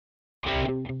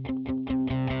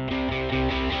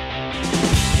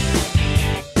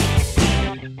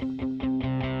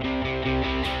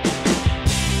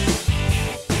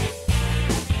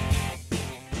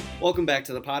Welcome back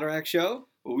to the Potterack Show,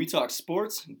 where we talk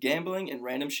sports, gambling, and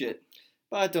random shit.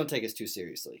 but don't take us too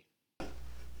seriously.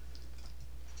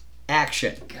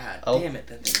 Action. God Oh. damn it,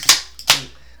 that thing.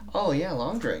 Oh, yeah,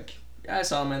 long drink. Yeah, I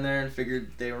saw them in there and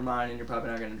figured they were mine, and you're probably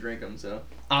not going to drink them, so.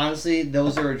 Honestly,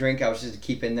 those are a drink I was just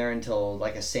keep in there until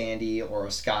like a Sandy or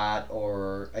a Scott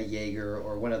or a Jaeger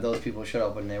or one of those people showed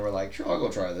up and they were like, sure, I'll go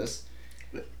try this.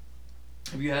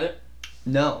 Have you had it?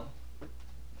 No.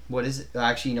 What is it?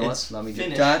 Actually, you know It's what? Let me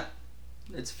Finnish. just...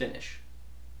 It's Finnish.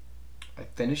 I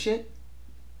finish it?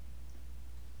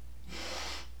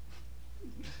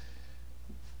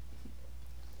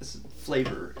 This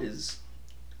flavor is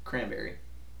cranberry.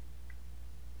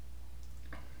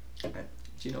 Okay.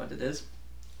 Do you know what it is?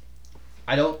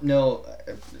 I don't know.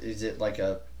 Is it like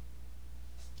a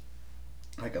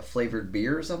flavored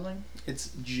beer or something?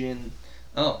 It's gin.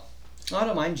 Oh. I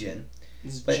don't mind gin.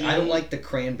 It's But gin I don't like the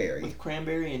cranberry. with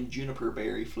cranberry and juniper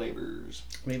berry flavors.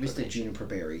 Maybe it's the juniper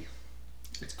berry.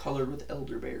 It's colored with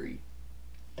elderberry.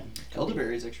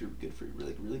 Elderberry is actually good for you,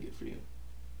 really good for you.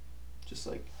 Just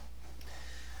like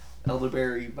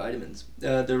elderberry vitamins.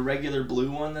 The regular blue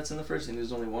one that's in the fridge, I think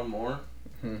there's only one more.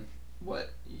 Hmm.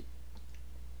 What?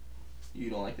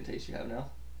 You don't like the taste you have now?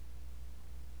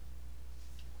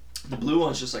 The blue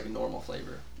one's just like a normal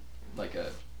flavor. Like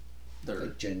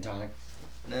Like gin tonic.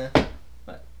 Nah.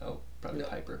 What? Oh, probably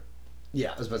Piper.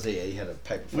 Yeah, I was about to say, yeah, you had a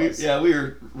pipe of We fuzz.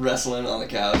 were wrestling on the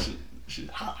couch. And she's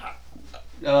hot.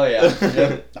 Oh, yeah.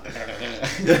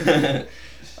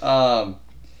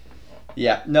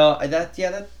 Yeah, no,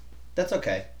 that's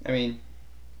okay. I mean,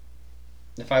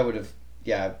 if I would have,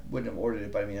 I wouldn't have ordered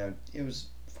it, but I mean, it was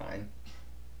fine.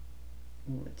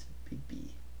 Ooh, it's a big B.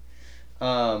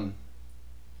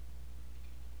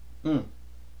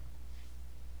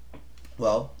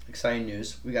 Well, exciting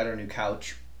news. We got our new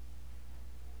couch.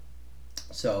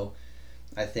 So,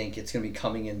 I think it's going to be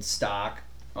coming in stock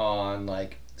on,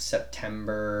 like,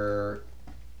 September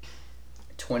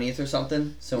 20th or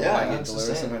something. So Yeah, I get that's delivered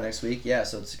insane. somewhere next week. Yeah,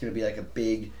 so it's going to be like a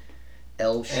big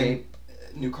L-shaped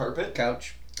New carpet?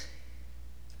 couch.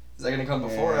 Is that going to come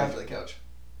before or Yeah. after the couch?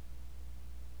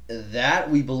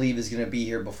 That we believe is going to be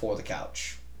here before the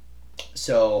couch.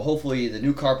 So hopefully the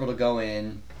new carpet will go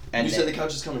in. And You said the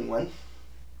couch is coming when?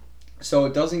 So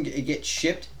it gets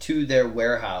shipped to their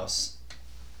warehouse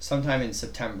sometime in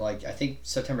September, like I think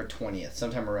September 20th,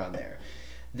 sometime around there.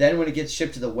 Then when it gets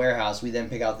shipped to the warehouse, we then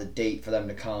pick out the date for them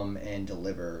to come and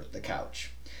deliver the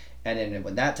couch. And then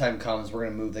when that time comes, we're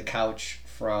going to move the couch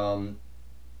from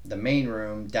the main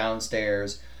room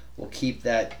downstairs. We'll keep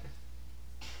that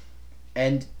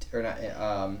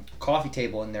coffee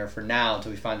table in there for now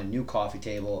until we find a new coffee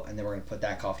table, and then we're going to put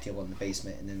that coffee table in the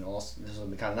basement. And then also, this will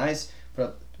be kind of nice.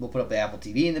 We'll put up the Apple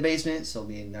TV in the basement, so it'll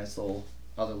be a nice little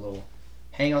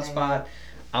hangout spot.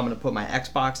 I'm going to put my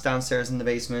Xbox downstairs in the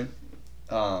basement.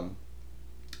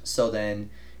 So then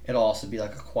it'll also be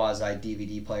like a quasi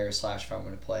DVD player / if I'm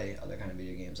going to play other kind of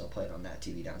video games, I'll play it on that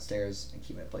TV downstairs and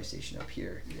keep my PlayStation up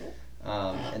here.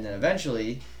 And then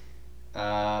eventually,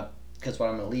 because what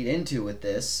I'm going to lead into with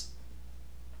this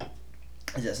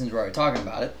is that since we're already talking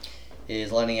about it,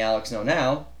 is letting Alex know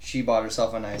now she bought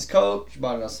herself a nice coat, she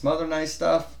bought us some other nice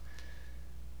stuff.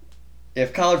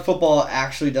 If college football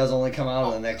actually does only come out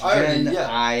on the next gen,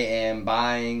 I am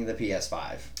buying the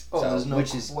PS5. Oh, So, there's no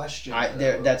which is, question.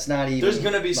 that's not even. There's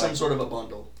going to be like, some sort of a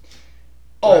bundle.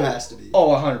 Oh, There has to be. Oh,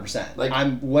 100%. Like,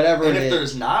 I'm whatever. And it if is,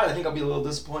 there's not, I think I'll be a little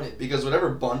disappointed because whatever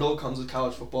bundle comes with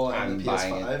college football and I'm the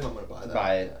buying PS5, it. I'm going to buy that.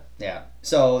 buy it. Yeah.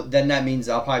 So then that means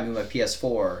I'll probably move my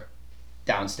PS4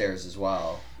 downstairs as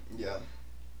well. Yeah.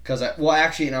 Because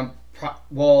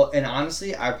and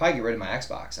honestly, I'd probably get rid of my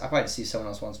Xbox. I probably see someone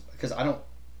else wants, because I don't.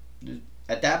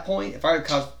 At that point, if I were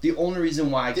college, the only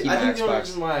reason why I keep my I think Xbox. the only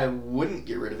reason why I wouldn't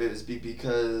get rid of it is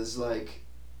because, like,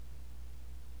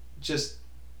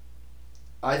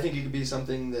 I think it could be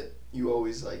something that you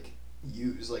always, like,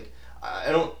 use. Like,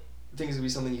 I don't think it's going to be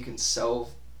something you can sell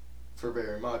for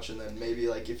very much, and then maybe,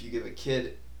 like, if you give a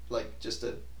kid, like, just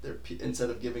instead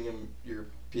of giving him your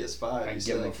PS5, I you give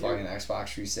say, them a like, fucking Xbox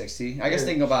 360. I guess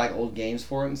they can go buy like old games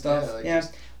for it and stuff. Yeah, like yeah.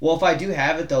 just- Well, if I do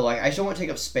have it though, like I just don't want to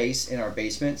take up space in our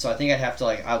basement, so I think I'd have to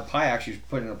I'll probably actually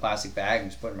put it in a plastic bag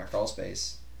and just put it in my crawl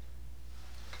space.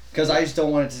 Because I just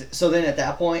don't want it to. So then at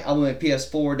that point, I'll move my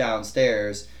PS4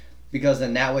 downstairs, because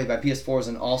then that way my PS4 is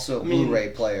also a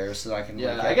Blu-ray player, so I can.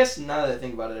 Yeah, I guess now that I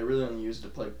think about it, I really only use it to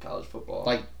play college football.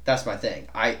 Like that's my thing.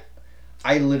 I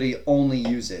literally only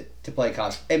use it to play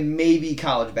college and maybe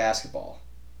college basketball.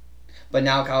 But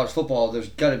now college football, there's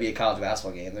gonna be a college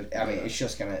basketball game. I mean, it's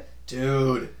just gonna.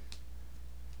 Dude.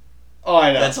 Oh,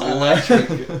 I know. That's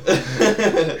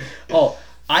electric. Oh,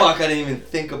 Fuck, I didn't even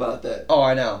think about that. Oh,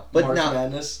 I know. But March now,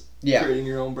 Madness. Yeah. Creating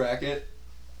your own bracket.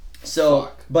 So,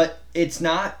 Fuck. but it's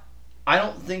not. I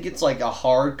don't think it's like a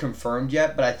hard confirmed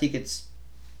yet. But I think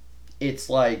it's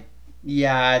like,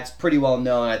 yeah, it's pretty well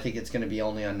known. I think it's going to be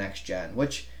only on next gen,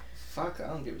 which. Fuck, I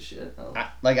don't give a shit. Oh.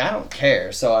 I don't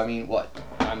care. So I mean, what?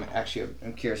 I'm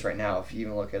curious right now if you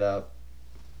even look it up.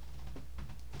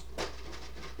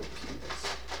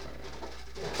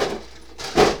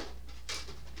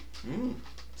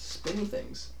 Spinny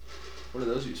things. What are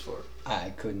those used for?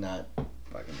 I could not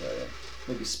fucking tell you.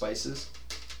 Maybe spices.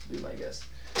 Be my guess.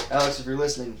 Alex, if you're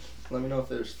listening, let me know if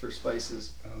there's for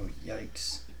spices. Oh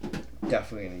yikes!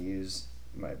 Definitely gonna use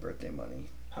my birthday money.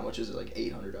 How much is it? Like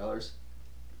 $800?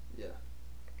 Yeah.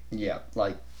 Yeah,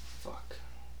 like Fuck.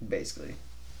 basically.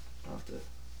 I'll have to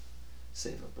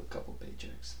save up a couple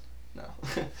paychecks. No.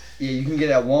 Yeah, you can get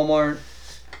it at Walmart.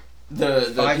 The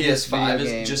PS5 PS5 is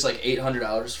game. just like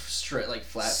 $800 straight, like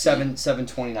flat.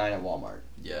 $7.29 at Walmart.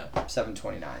 Yeah.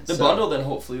 $7.29. The bundle then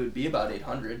hopefully would be about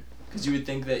 $800 because you would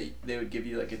think that they would give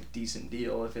you like a decent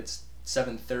deal if it's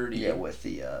 $730. Yeah, with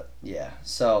the yeah.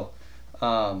 So,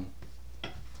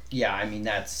 yeah. I mean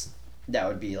that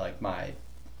would be like my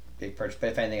big purchase. But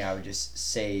if anything, I would just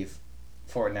save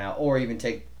for it now, or even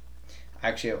take.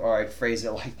 Actually, or I'd phrase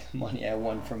it like the money I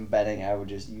won from betting, I would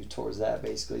just use towards that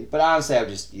basically. But honestly, I would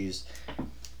just use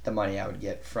the money I would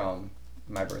get from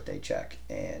my birthday check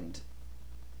and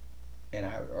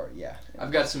I would, or yeah.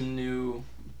 I've got some new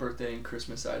birthday and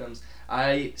Christmas items.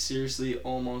 I seriously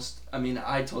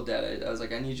I told Dad, I was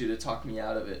like, I need you to talk me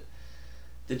out of it.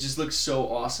 That just looks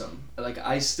so awesome. Like,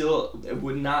 I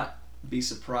would not be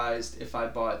surprised if I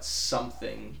bought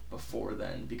something before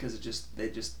then because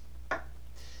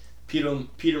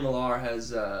Peter Millar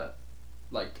has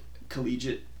like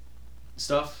collegiate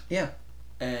stuff. Yeah.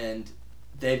 And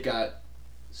they've got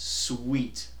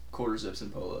sweet quarter zips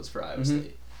and polos for Iowa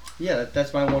State. Yeah,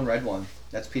 that's my one red one.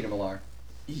 That's Peter Millar.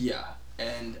 Yeah,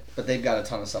 but they've got a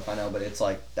ton of stuff I know, but it's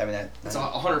like it's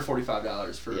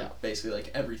 $145 for basically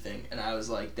like everything. And I was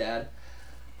like, Dad,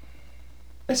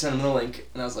 I sent him the link,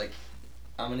 and I was like,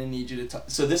 I'm gonna need you to talk.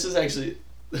 So this is actually,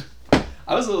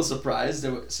 I was a little surprised.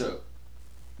 So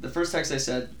the first text I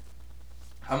said,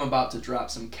 I'm about to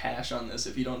drop some cash on this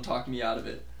if you don't talk me out of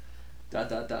it. ...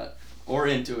 Or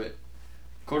into it.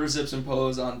 Quarter zips and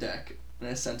polos on deck. And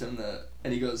I sent him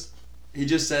and he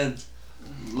just said,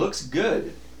 looks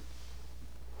good.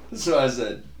 So I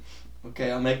said,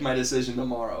 okay, I'll make my decision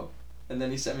tomorrow. And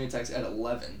then he sent me a text at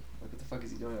 11. Like, what the fuck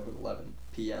is he doing over 11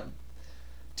 p.m.?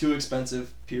 Too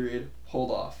expensive, period.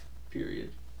 Hold off,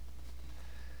 period.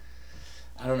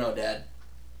 I don't know, Dad.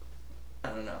 I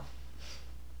don't know.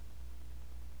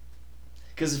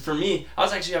 Because for me, I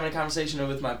was actually having a conversation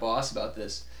with my boss about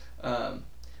this,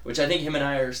 which I think him and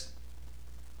I are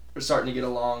starting to get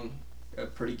along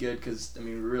pretty good because, I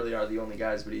mean, we really are the only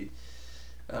guys, but he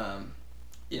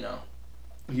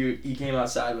came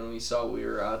outside when we saw we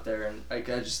were out there, and I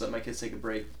just let my kids take a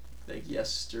break, like,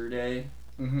 yesterday.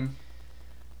 Mm-hmm.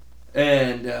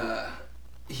 And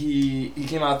he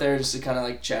came out there just to kind of,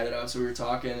 like, chat it out, so we were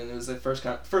talking, and it was the first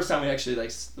time we actually,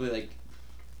 like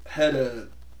had a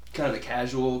kind of a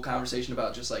casual conversation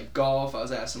about just, like, golf. I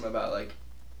was asking him about, like,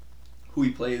 who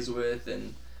he plays with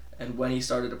and when he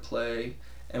started to play,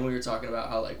 and we were talking about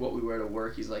how, like, what we wear to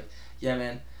work. He's like, yeah,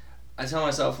 man, I tell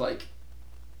myself, like,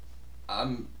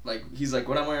 I'm, like, he's like,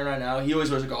 what I'm wearing right now, he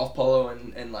always wears a golf polo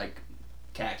and like,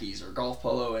 khakis, or golf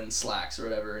polo and slacks or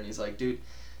whatever, and he's like, dude,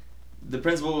 the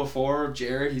principal before,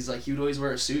 Jared, he's like, he would always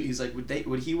wear a suit. He's like,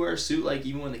 would he wear a suit, like,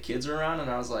 even when the kids are around? And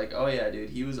I was like, oh yeah,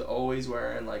 dude, he was always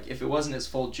wearing, like, if it wasn't his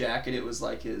full jacket, it was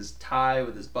like his tie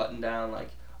with his button down, like,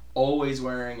 always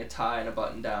wearing a tie and a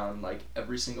button down, like,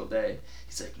 every single day.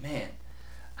 He's like, man,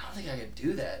 I don't think I could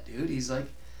do that, dude. He's like,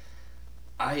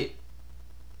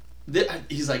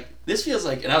 he's like, this feels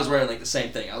like, and I was wearing, like, the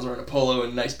same thing. I was wearing a polo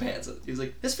and nice pants. He was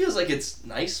like, this feels like it's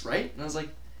nice, right? And I was like,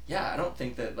 yeah, I don't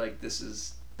think that, like, this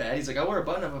is bad. He's like, I wear a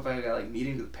button up if I got, like,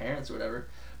 meetings with parents or whatever.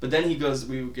 But then we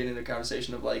would get into a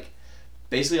conversation of, like,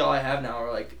 basically all I have now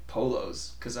are, like,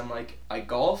 polos, because I'm like, I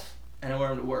golf and I wear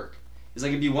them to work. He's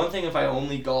like, it'd be one thing if I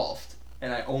only golfed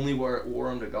and I only wore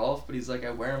them to golf, but he's like,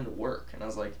 I wear them to work. And I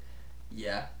was like,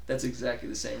 yeah, that's exactly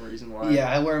the same reason why. Yeah,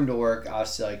 I wear them to work,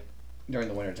 obviously, like, during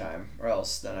the wintertime, or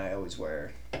else then I always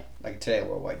wear, like, today I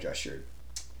wore a white dress shirt.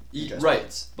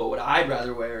 Right, but what I'd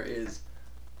rather wear is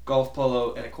golf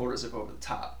polo and a quarter zip over the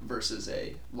top versus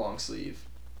a long sleeve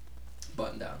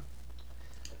button down.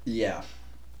 Yeah.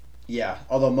 Yeah,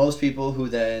 although most people who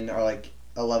then are, like,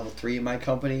 a level 3 in my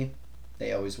company,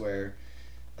 they always wear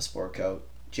a sport coat,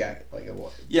 jacket, like a...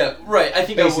 Yeah, right, I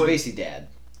think basically Dad.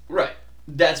 Right.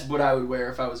 that's what I would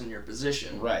wear if I was in your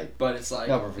position. Right. But it's like,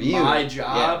 No, but for you, my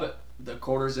job, the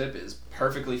quarter zip is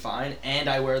perfectly fine, and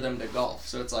I wear them to golf.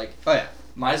 So it's like, Oh, yeah.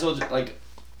 might as well just, like,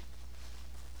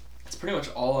 it's pretty much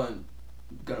all I'm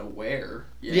gonna wear.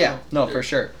 Yeah, no, for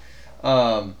sure.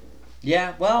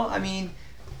 Yeah, well, I mean,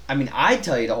 I'd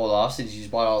tell you to hold off since you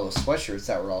just bought all those sweatshirts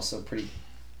that were also pretty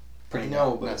I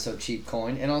know, not but so cheap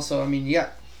coin. And also, I mean, you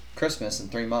got Christmas in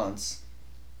 3 months.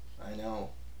 I know,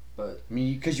 but I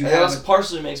mean, because you that have also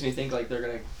partially makes me think like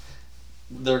they're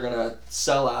gonna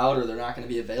sell out or they're not gonna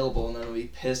be available, and then I'll be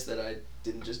pissed that I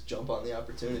didn't just jump on the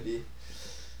opportunity.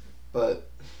 But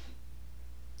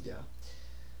yeah,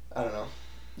 I don't know.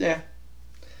 Yeah.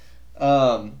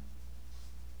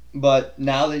 But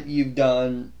now that you've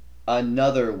done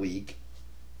another week,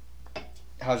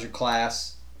 how's your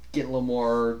class? Getting a little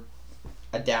more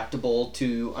adaptable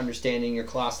to understanding your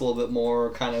class a little bit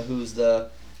more, kind of who's the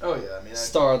Oh yeah, I mean,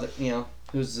 star that, who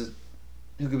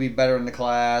could be better in the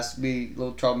class, be a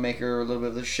little troublemaker, a little bit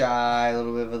of the shy, a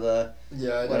little bit of the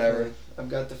yeah, whatever. definitely. I've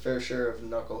got the fair share of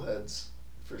knuckleheads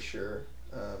for sure,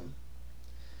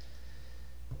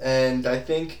 and I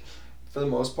think for the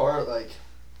most part, like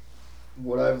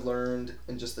what I've learned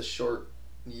in just the short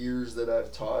years that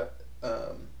I've taught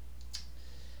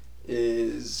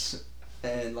is,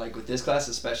 and like with this class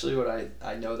especially, what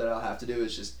I know that I'll have to do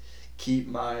is just keep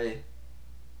my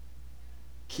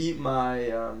I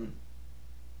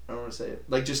don't want to say it,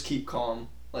 like just keep calm,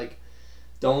 like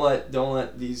don't let the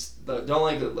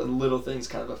little things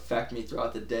kind of affect me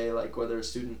throughout the day, like whether a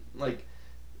student like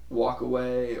walk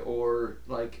away or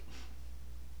like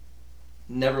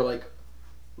never like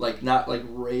not like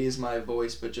raise my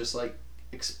voice, but just like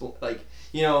like,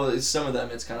 you know, some of them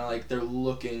it's kind of like they're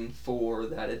looking for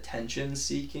that attention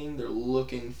seeking, they're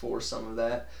looking for some of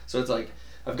that. So it's like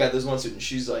I've got this one student,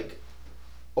 she's like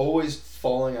always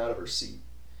falling out of her seat,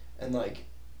 and like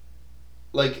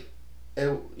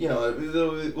it, you know,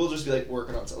 we'll just be like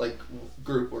working on like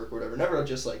group work or whatever, never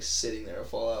just like sitting there or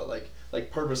fall out like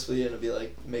purposefully, and it'll be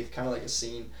like make kind of like a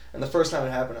scene. And the first time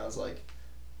it happened, I was like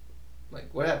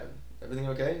what happened, everything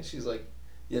okay? And she's like,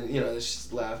 you know,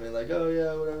 she's laughing like, oh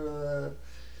yeah, whatever.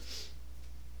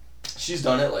 She's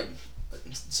done it like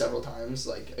several times,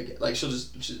 like again, like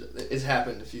it's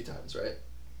happened a few times, right?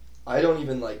 I don't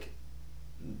even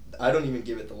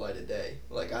give it the light of day.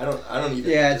 Like I don't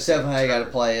even. Yeah, it's definitely how you gotta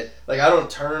play it. Like I don't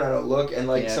turn, I don't look, and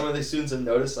like Yeah. some of the students have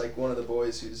noticed. Like one of the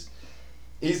boys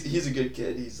he's a good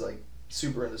kid. He's like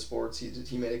super into sports.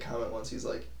 He made a comment once. He's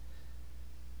like,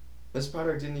 Mr.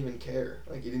 Potter didn't even care.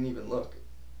 Like he didn't even look.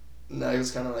 And I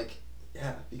was kind of like,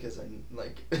 yeah, because I'm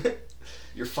like,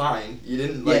 you're fine. You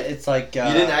didn't like. Yeah, it's like you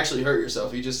didn't actually hurt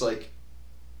yourself. You just like.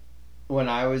 When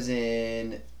I was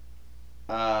in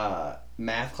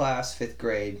math class, 5th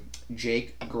grade,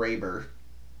 Jake Graber,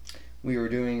 we were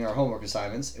doing our homework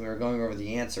assignments and we were going over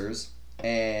the answers,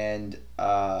 and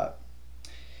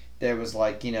there was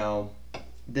like, you know,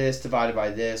 this divided by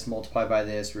this multiplied by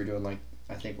this. We were doing like,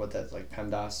 I think what that's like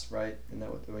PEMDAS, right? And that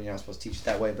you're not supposed to teach it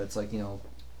that way, but it's like, you know,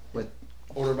 with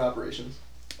Order of operations.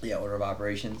 Yeah, order of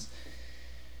operations.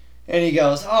 And he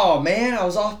goes, oh man, I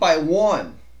was off by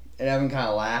 1. And Evan kind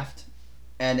of laughed.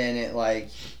 And then it like,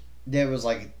 there was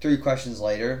like 3 questions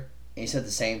later, and he said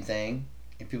the same thing,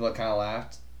 and people kind of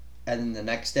laughed. And then the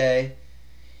next day,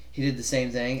 he did the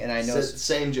same thing, and I noticed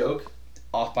Same joke.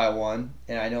 Off by 1.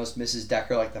 And I noticed Mrs.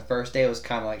 Decker, like the first day, was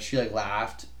kind of like, she like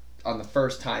laughed on the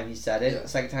first time he said it. Yeah. The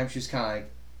second time, she was kind of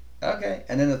like, okay.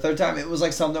 And then the third time, it was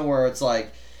like something where it's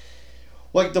like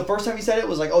the first time he said it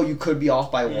was like, oh, you could be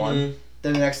off by 1. Mm-hmm.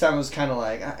 Then the next time it was kind of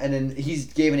like, and then he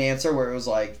gave an answer where it was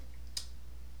like,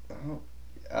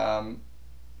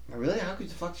 really, how the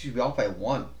fuck did you be off by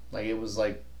 1? Like it was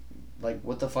like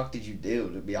what the fuck did you do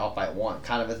to be off by 1,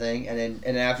 kind of a thing. And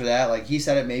then after that, like he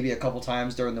said it maybe a couple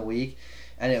times during the week,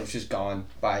 and it was just gone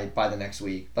by the next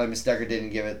week. But Mr. Decker didn't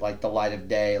give it like the light of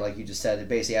day, like you just said. It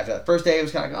basically after that first day, it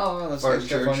was kind of like, oh, that's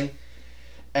kind of funny.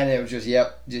 And it was just, he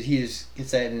just could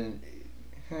say it,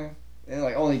 and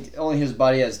like only his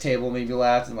buddy at his table maybe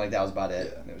laughed, and like that was about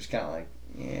it. Yeah. And it was kind of like,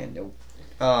 yeah, nope.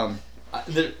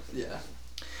 Yeah.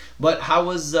 But how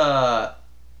was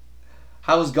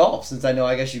golf? Since I know,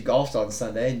 I guess you golfed on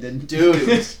Sunday and didn't. Dude,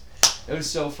 it was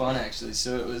so fun actually.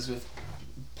 So it was with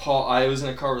Paul. I was in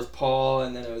a car with Paul,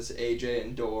 and then it was AJ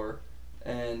and Dor,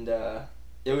 and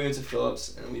we went to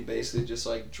Phillips, and we basically just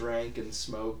like drank and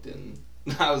smoked, and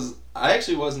I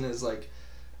actually wasn't as like,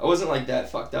 I wasn't like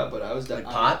that fucked up, but I was like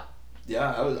pot.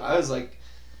 Yeah, I was like,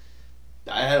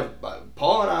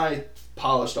 Paul and I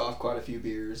polished off quite a few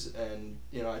beers, and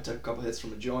you know I took a couple hits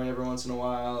from a joint every once in a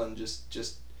while, and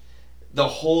just the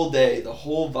whole day, the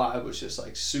whole vibe was just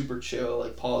like super chill.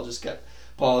 Like Paul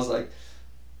was like,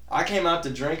 I came out to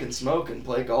drink and smoke and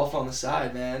play golf on the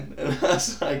side, man. And I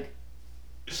was like,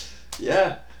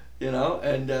 yeah,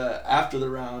 And after the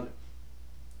round,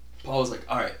 Paul was like,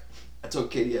 all right, I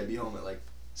told Katie I'd be home at like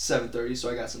 7:30, so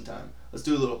I got some time. Let's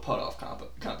do a little putt-off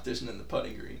competition in the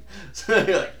putting green. So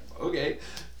you're like, okay.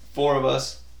 4 of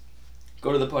us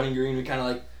go to the putting green. We kind of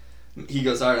like, he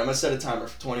goes, all right, I'm going to set a timer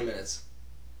for 20 minutes.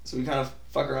 So we kind of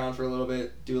fuck around for a little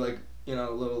bit, do like, a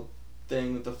little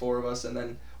thing with the 4 of us, and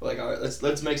then we're like, all right,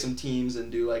 let's make some teams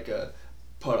and do like a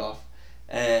putt-off.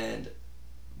 And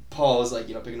Paul was like,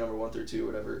 pick a number 1 through 2,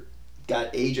 whatever.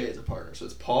 Got AJ as a partner. So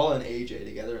it's Paul and AJ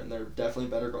together, and they're definitely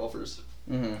better golfers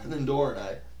than Dora and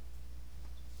I.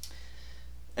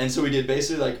 And so we did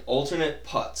basically like alternate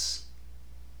putts.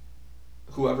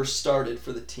 Whoever started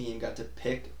for the team got to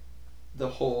pick the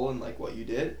hole and like what you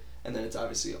did, and then it's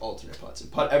obviously alternate putts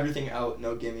and putt everything out,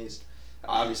 no gimmies.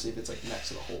 Obviously, if it's like next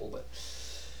to the hole, but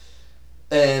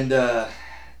and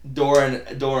Dora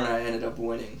and I ended up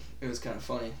winning. It was kind of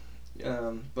funny,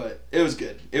 but it was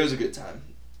good. It was a good time.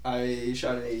 I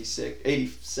shot an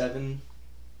 87.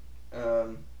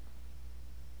 So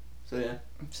yeah,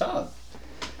 solid.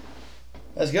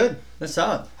 That's good. That's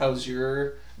solid. How was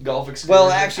your golf experience? Well,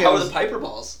 actually, how were the Piper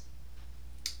balls?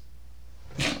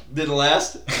 Didn't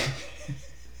last?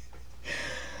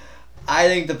 I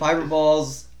think the Piper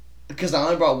balls, because I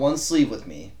only brought one sleeve with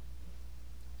me.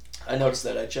 I noticed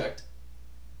that. I checked.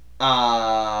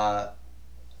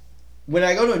 When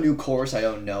I go to a new course, I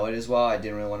don't know it as well. I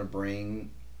didn't really want to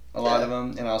bring a lot of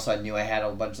them. And also I knew I had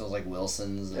a bunch of those like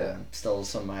Wilsons and still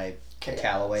some of my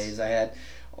Callaways I had.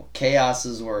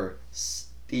 Chaoses were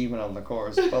steaming on the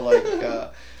course, but like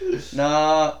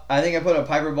nah, I think I put a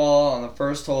Piper ball on the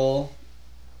first hole.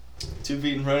 2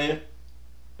 feet in front of you?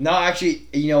 No, actually,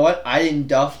 you know what? I didn't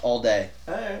duff all day.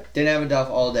 Alright. Didn't have a duff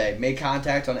all day. Made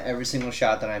contact on every single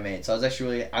shot that I made. So I was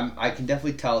actually I can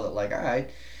definitely tell that like,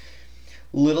 alright.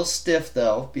 Little stiff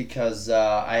though, because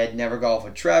I had never golfed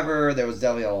with Trevor. There was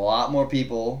definitely a lot more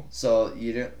people, so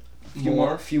you didn't.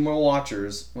 Few more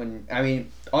watchers. When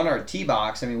on our tee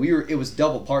box, it was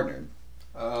double partnered,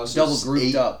 so double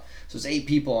grouped up. So it's 8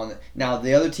 people on. Now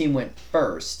the other team went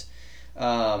first,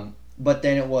 but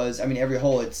then it was. Every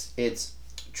hole it's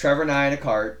Trevor and I in a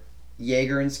cart,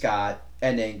 Jaeger and Scott,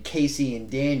 and then Casey and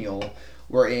Daniel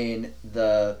were in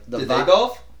the. Did they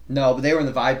golf? No, but they were in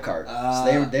the vibe cart. So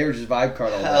they were just vibe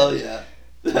cart all day. Hell yeah,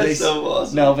 that's so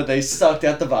awesome. No, but they sucked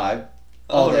at the vibe.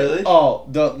 Oh, really? Oh,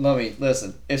 don't let me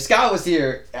listen. If Scott was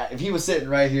here, if he was sitting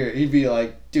right here, he'd be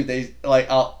like, dude, they like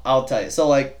I'll tell you. So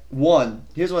like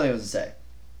here's what I was to say.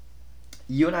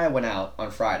 You and I went out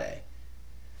on Friday.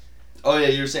 Oh yeah,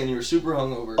 you were saying you were super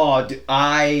hungover. Oh, dude,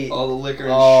 all the liquor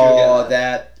and sugar. Oh,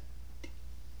 that.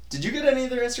 Did you get any of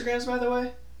their Instagrams, by the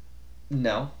way?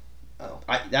 No. Oh.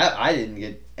 I didn't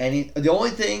get any. The only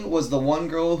thing was the one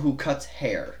girl who cuts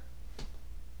hair.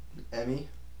 Emmy?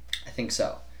 I think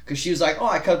so. Because she was like, oh,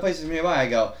 I cut places nearby. I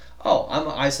go, oh,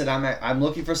 I'm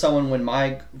looking for someone when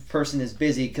my person is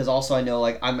busy, because also I know,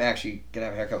 like, I'm actually going to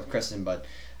have a haircut with Kristen, but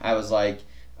I was like,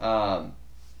 and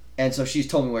so she's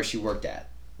told me where she worked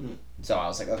at. So I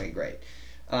was like, okay, great.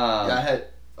 I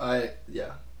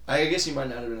guess you might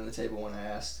not have been at the table when I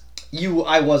asked.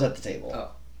 I was at the table.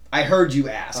 Oh. I heard you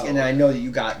ask, and I know that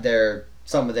you got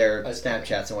some of their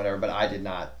Snapchats and whatever, but I did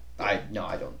not. I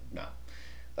don't know.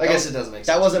 I guess it doesn't make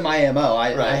sense. That wasn't my MO. I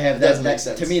have that. Doesn't make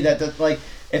sense. To me, that like,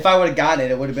 if I would have gotten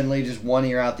it, it would have been like just one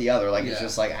ear out the other. Like, it's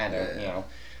just like, I don't,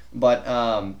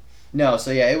 But, no,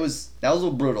 so yeah, that was a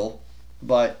little brutal.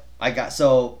 But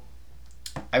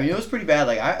it was pretty bad.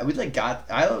 Like, I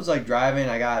was like driving,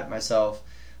 I got myself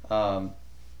some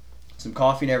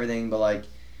coffee and everything, but like,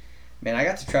 man, I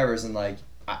got to Trevor's and like,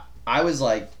 I was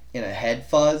like in a head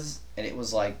fuzz, and it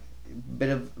was like, a bit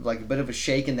of a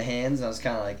shake in the hands, and I was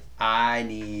kind of like, I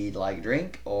need like a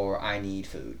drink or I need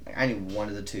food. Like, I need one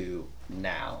of the two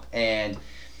now. And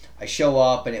I show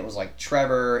up, and it was like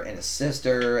Trevor and his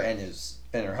sister and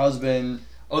her husband.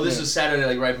 Oh, this was Saturday,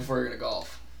 like right before you're gonna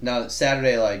golf. No,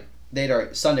 Saturday, like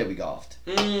Sunday we golfed.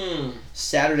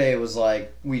 Saturday was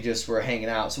like we just were hanging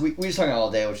out, so we just hung out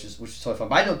all day, which is totally fun.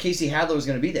 But I know Casey Hadler was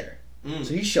gonna be there,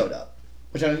 so he showed up.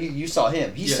 Which I know you saw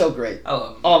him. He's so great. I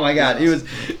love him. Oh my god, he was.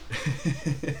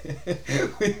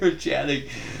 We were chatting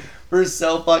for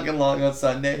so fucking long on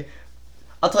Sunday.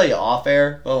 I'll tell you off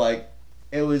air, but like,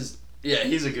 it was. Yeah,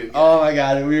 he's a good guy. Oh my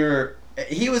god,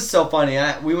 he was so funny.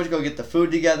 We went to go get the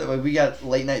food together. Like, we got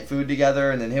late night food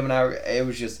together, and then him and I. It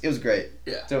was great.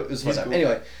 Yeah. So it was fun. Cool.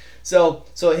 Anyway, So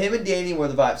him and Danny were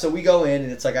the vibe. So we go in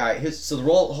and it's like, all right, so the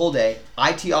whole day,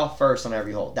 I tee off first on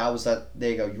every hole. That was that.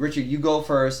 There you go. Richard, you go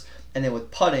first. And then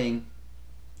with putting,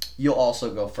 you'll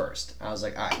also go first. I was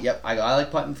like, all right, yep. I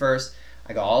like putting first.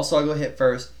 I go hit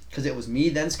first. Because it was me,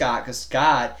 then Scott. Because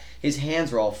Scott, his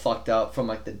hands were all fucked up from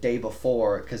like the day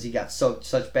before. Because he got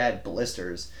such bad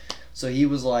blisters. So he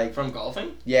was like... From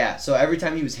golfing? Yeah. So every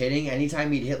time he was hitting, anytime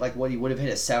he'd hit like what he would have hit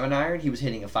a 7-iron, he was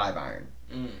hitting a 5-iron.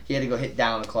 He had to go hit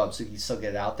down a club so he could still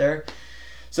get it out there.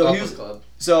 So up he was... club.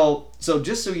 So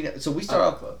just so you know... So we start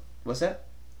off... Club. What's that?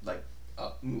 Like,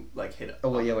 up, like hit up. Oh,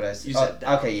 well, yeah, what I said. You said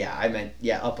down. Okay, yeah. I meant,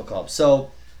 up a club.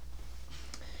 So...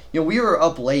 we were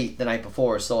up late the night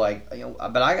before, so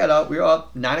but I got up. We were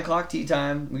up 9 o'clock tee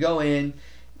time. We go in,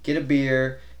 get a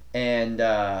beer, and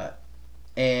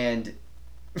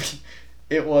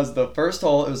it was the first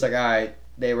hole. It was like, all right.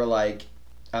 They were like,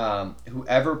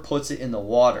 whoever puts it in the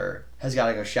water has got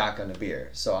to go shotgun a beer.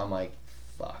 So I'm like,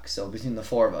 fuck. So between the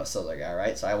four of us, I was like, all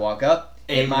right. So I walk up.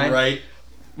 Aim right.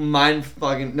 Mine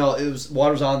fucking no. It was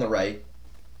water's on the right,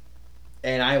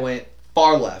 and I went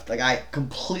far left. Like, I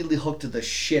completely hooked the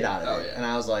shit out of it. Yeah. And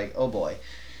I was like, oh boy.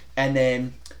 And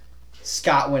then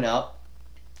Scott went up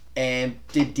and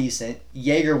did decent.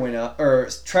 Trevor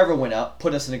went up,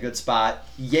 put us in a good spot.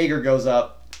 Jaeger goes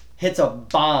up, hits a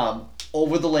bomb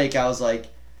over the lake. I was like,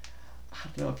 I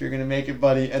don't know if you're going to make it,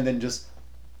 buddy. And then just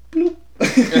bloop.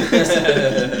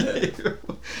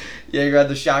 Jaeger had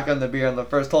the shotgun the beer on the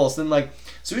first hole. So then,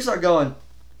 so we start going.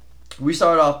 We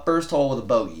started off first hole with a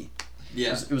bogey.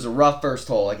 Yeah. It was a rough first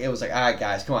hole. It was like, all right,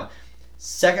 guys, come on.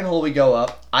 Second hole, we go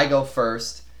up. I go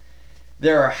first.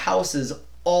 There are houses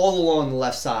all along the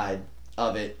left side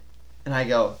of it. And I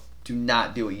go, do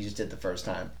not do what you just did the first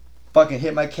time. Fucking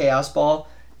hit my chaos ball.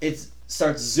 It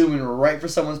starts zooming right for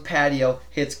someone's patio.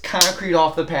 Hits concrete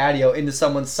off the patio into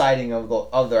someone's siding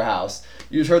of their house.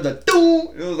 You just heard the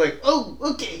doom. It was like, oh,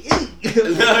 okay.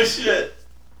 No shit.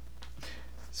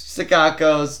 Scott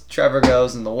goes. Trevor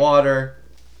goes in the water.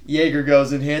 Jaeger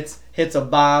goes and hits a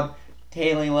bomb,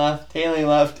 tailing left.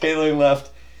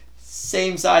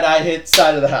 Same side I hit,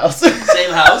 side of the house.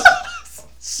 Same house?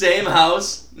 Same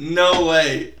house? No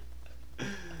way.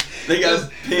 They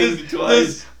got pinged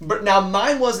twice. But now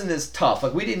mine wasn't as tough.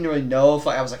 We didn't really know if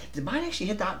I was like, did mine actually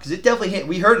hit that? Because it definitely hit.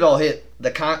 We heard it all hit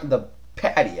the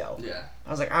patio. Yeah. I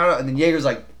was like, I don't know. And then Jaeger's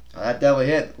like, oh, that definitely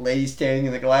hit. Lady standing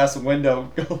in the glass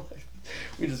window.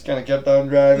 We just kind of kept on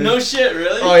driving. No shit,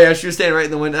 really? Oh yeah, she was standing right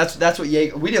in the window. That's what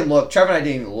Jaeger. We didn't look. Trevor and I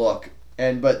didn't even look.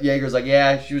 But Jaeger's like,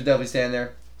 yeah, she was definitely standing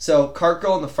there. So Cart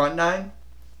Girl in the front nine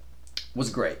was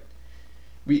great.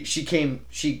 She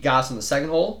got us on the second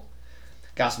hole,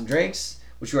 got some drinks,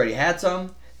 which we already had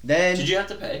some. Then did you have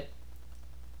to pay?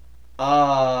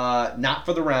 Not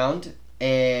for the round,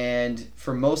 and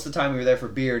for most of the time we were there for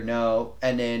beer. No,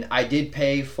 and then I did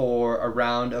pay for a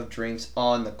round of drinks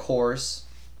on the course.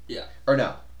 Yeah. Or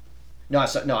no,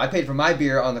 I paid for my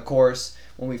beer on the course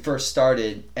when we first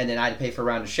started, and then I had to pay for a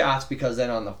round of shots because then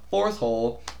on the fourth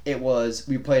hole,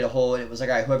 we played a hole, and it was like,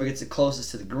 all right, whoever gets the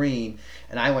closest to the green,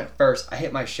 and I went first. I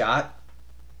hit my shot,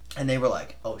 and they were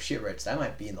like, oh shit, Rich, that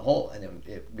might be in the hole, and then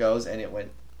it goes, and it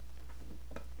went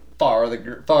far of the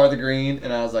green,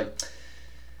 and I was like,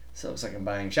 so it looks like I'm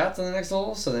buying shots on the next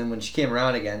hole. So then when she came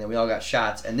around again, then we all got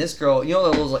shots, and this girl,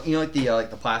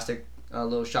 the plastic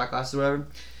little shot glasses or whatever.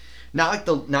 Not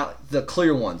the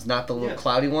clear ones, not the little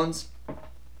cloudy ones.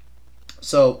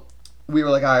 So we were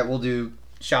like, all right, we'll do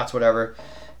shots, whatever.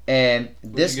 And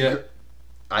this,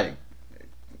 I did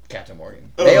Captain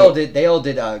Morgan. Oh. They all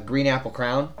did green apple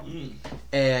crown,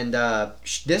 and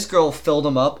this girl filled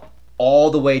them up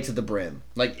all the way to the brim.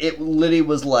 Like, it literally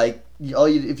was like,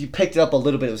 if you picked it up a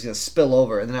little bit, it was gonna spill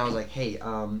over. And then I was like, hey,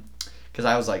 because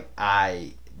I was like,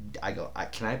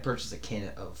 can I purchase a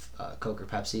can of Coke or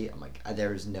Pepsi? I'm like,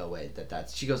 there's no way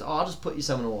that's... She goes, oh, I'll just put you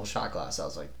some in a little shot glass. I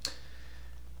was like,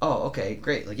 oh, okay,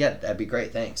 great. Like, yeah, that'd be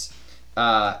great, thanks.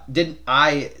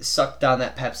 I sucked down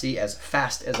that Pepsi as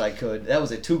fast as I could. That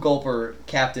was a 2-gulper,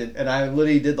 Captain, and I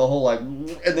literally did the whole, and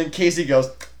then Casey goes,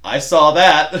 I saw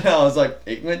that. And I was like,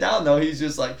 it went down, though. He's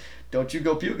just like, don't you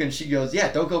go puke. And she goes,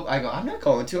 yeah, don't go. I go, I'm not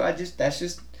going to. That's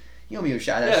just, you owe me a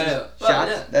shot. That's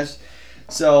shots. Yeah. That's...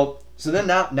 So then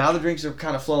now the drinks are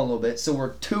kind of flowing a little bit. So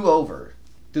we're 2 over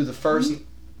through the first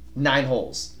 9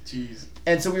 holes. Jeez.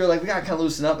 And so we were like, we gotta kind of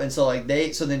loosen up. And so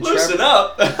then loosen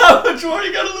up. How much more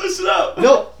you gotta loosen up?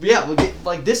 No, yeah,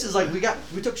 this is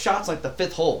we took shots the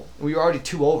 5th hole. And we were already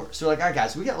 2 over. So we're like, all right,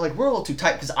 guys, we're a little too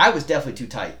tight because I was definitely too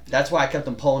tight. That's why I kept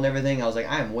them pulling everything. I was like,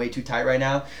 I am way too tight right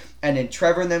now. And then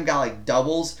Trevor and them got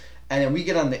doubles. And then we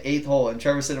get on the 8th hole, and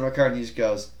Trevor's sitting in my car, and he just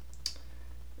goes,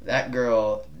 that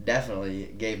girl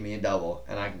definitely gave me a double,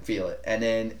 and I can feel it. And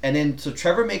then so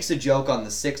Trevor makes a joke on the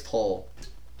 6th hole.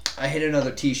 I hit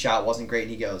another tee shot, wasn't great,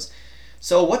 and he goes,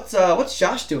 "So what's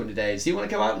Josh doing today? Does he want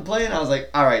to come out and play?" And I was like,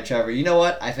 "All right, Trevor, you know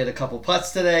what? I've hit a couple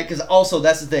putts today." Because also,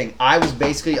 that's the thing. I was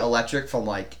basically electric from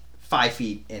like 5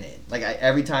 feet and in. Like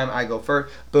every time I go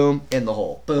first, boom, in the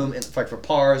hole. Boom, in, like for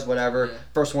pars, whatever. Yeah.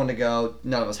 First one to go,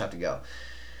 none of us have to go.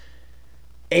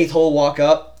 8th hole, walk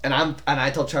up, and I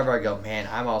told Trevor, I go, man,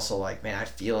 I'm also like, man, I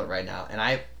feel it right now. And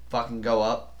I fucking go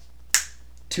up,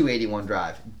 281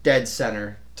 drive, dead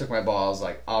center, took my ball. I was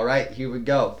like, all right, here we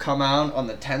go. Come on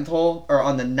the 10th hole, or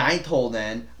on the 9th hole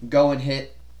then, go and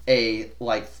hit a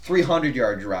like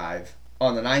 300-yard drive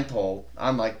on the 9th hole.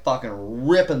 I'm like fucking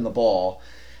ripping the ball.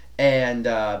 And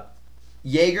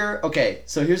Jaeger, okay,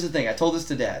 so here's the thing. I told this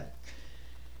to Dad.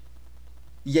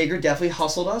 Jaeger definitely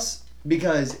hustled us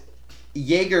because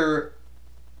Jaeger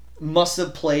must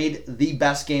have played the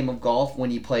best game of golf when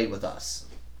he played with us.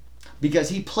 Because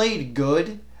he played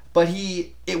good, but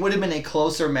it would have been a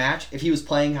closer match if he was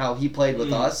playing how he played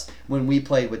with us when we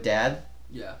played with Dad.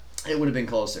 Yeah. It would have been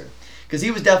closer. Because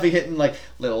he was definitely hitting like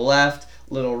little left,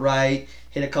 little right,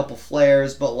 hit a couple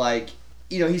flares, but like,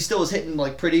 you know, he still was hitting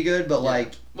like pretty good, but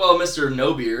like... Well, Mr.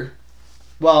 No Beer.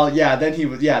 Well, yeah, then he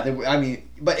was... Yeah, I mean,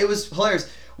 but it was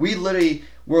hilarious. We literally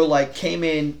were like, came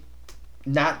in...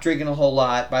 Not drinking a whole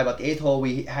lot. By about the 8th hole,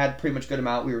 we had pretty much good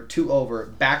amount. We were 2 over.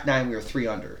 Back 9, we were 3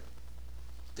 under.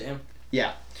 Damn.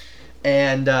 Yeah.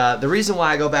 And the reason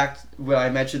why I go back when I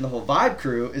mentioned the whole vibe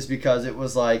crew is because it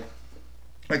was like,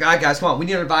 all right, guys, come on. We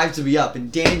need our vibes to be up.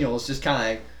 And Daniel's just kind of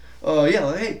like, oh,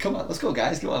 yeah, hey, come on. Let's go,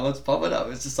 guys. Come on. Let's pump it up.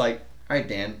 It's just like, all right,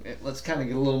 Dan, let's kind of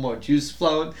get a little more juice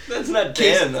flowing. That's not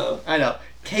Dan, though. I know.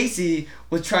 Casey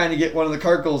was trying to get one of the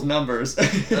cart girls' numbers.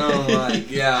 Oh my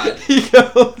god. He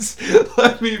goes,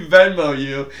 let me Venmo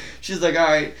you. She's like, all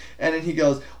right. And then he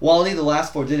goes, well, I'll need the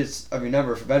last 4 digits of your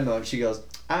number for Venmo. And she goes,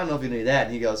 I don't know if you need that.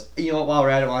 And he goes, you know what, while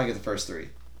we're at it, I want to get the first 3.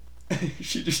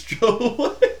 She just drove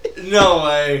away. No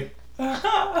way.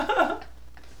 Gotta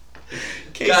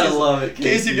love it,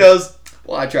 Casey goes,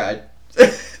 well, I tried.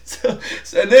 So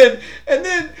and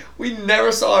then we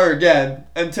never saw her again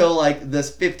until like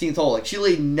this 15th hole. Like she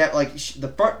laid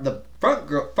the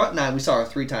front 9 we saw her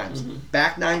 3 times. Mm-hmm.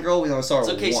 Back 9 girl we only saw her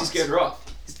once. So Casey scared her off.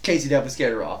 Casey definitely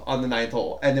scared her off on the 9th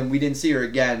hole, and then we didn't see her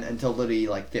again until literally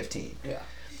like 15. Yeah.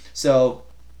 So,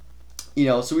 you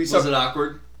know, so we saw. Was it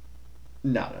awkward?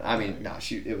 No. I mean, no.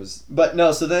 It was, but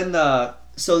no. So then,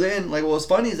 like, what was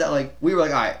funny is that like we were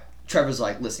like, all right. Trevor's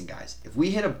like, listen, guys, if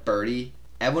we hit a birdie.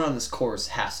 Everyone on this course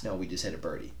has to know we just hit a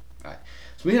birdie. All right.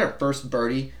 So we hit our first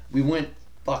birdie. We went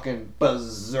fucking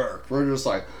berserk. We're just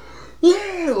like,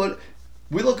 yeah.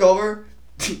 We look over.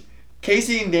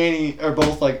 Casey and Danny are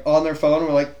both like on their phone.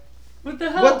 We're like, what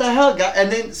the hell? What the hell, guy?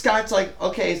 And then Scott's like,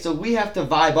 okay, so we have to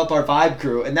vibe up our vibe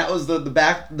crew. And that was the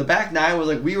back 9 was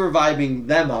like we were vibing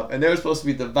them up, and they were supposed to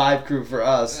be the vibe crew for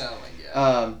us. Oh my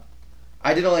god.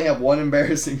 I did only have one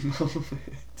embarrassing moment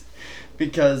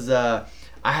because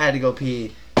I had to go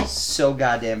pee so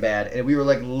goddamn bad. And we were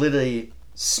like literally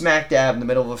smack dab in the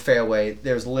middle of a fairway.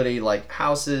 There's literally like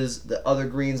houses, the other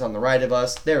greens on the right of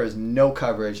us. There is no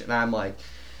coverage. And I'm like,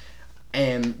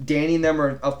 and Danny and them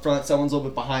are up front. Someone's a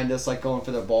little bit behind us, like going for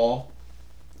their ball.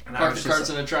 And park the carts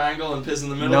in a triangle and piss in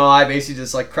the middle? No, I basically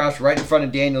just like crouched right in front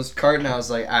of Daniel's cart. And I was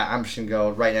like, I'm just going to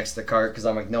go right next to the cart because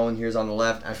I'm like, no one here's on the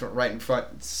left. I just went right in front.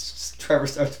 Trevor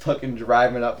starts fucking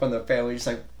driving up from the family. He's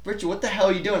like, Richard, what the hell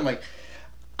are you doing? I'm like,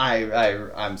 I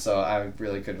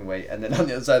really couldn't wait. And then on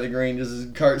the other side of the green, just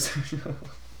his cart.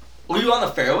 Were you on the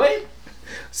fairway?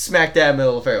 Smack dab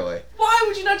middle of the fairway. Why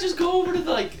would you not just go over to the,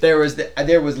 like... There was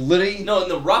literally... No, in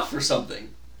the rough or something.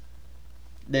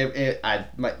 My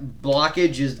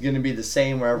blockage is going to be the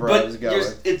same wherever I was going.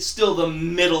 It's still the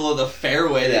middle of the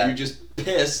fairway that you just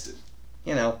pissed.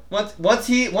 You know,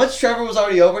 once Trevor was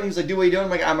already over and he was like, "Dude, what are you doing?" I'm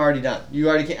like, "I'm already done. You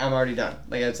already can't. I'm already done."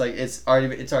 Like it's already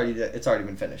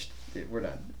been finished. We're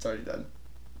done. It's already done.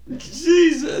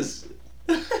 Jesus.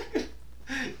 Could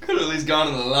have at least gone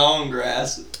in the long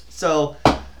grass. So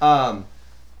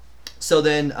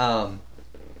then on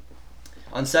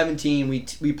 17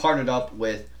 we partnered up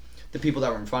with the people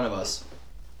that were in front of us.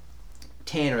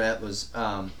 Tanner, that was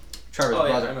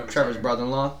Trevor's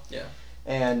brother-in-law. Yeah.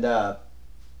 And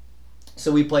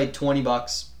so we played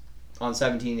 $20 on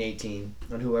 17 and 18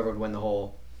 on whoever would win the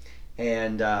hole.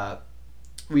 And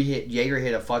Jaeger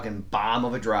hit a fucking bomb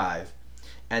of a drive.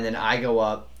 And then I go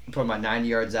up, put about 90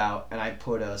 yards out, and I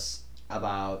put us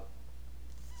about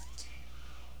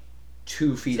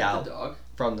 2 feet out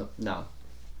from the... No.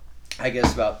 I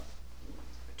guess about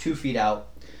 2 feet out.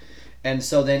 And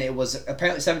so then it was...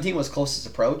 Apparently 17 was closest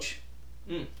approach.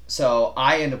 So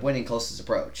I end up winning closest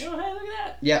approach. Oh, hey, look at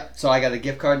that. Yeah, so I got a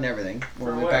gift card and everything. For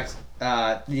We went where? back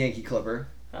to the Yankee Clipper.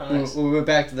 Oh, nice. We went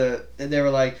back to they were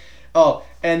like, oh,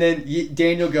 and then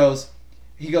Daniel goes,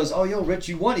 oh, yo, Rich,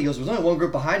 you won. He goes, there's only one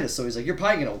group behind us. So he's like, you're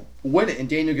probably going to win it. And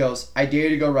Daniel goes, I dare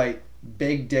you to go write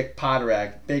Big Dick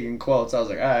Potterack, big in quotes. I was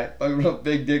like, all right, I wrote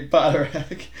Big Dick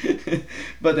Potterack.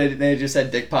 But they just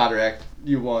said Dick Potterack,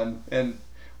 you won. And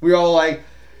we were all like,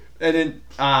 and then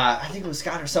I think it was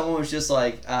Scott or someone was just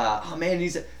like, oh man,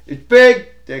 it's Big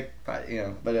Dick, but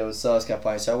it was kind of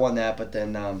funny. So I won that, but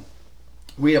then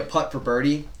we had a putt for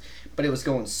birdie, but it was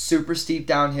going super steep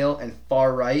downhill and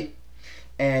far right.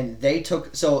 And they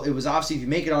took, so it was obviously if you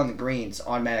make it on the greens,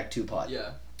 automatic 2-putt.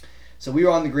 Yeah. So we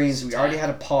were on the greens. We already had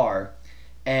a par,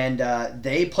 and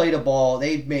they played a ball.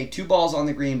 They made 2 balls on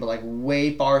the green, but like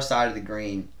way far side of the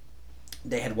green.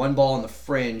 They had 1 ball on the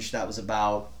fringe that was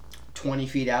about 20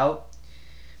 feet out.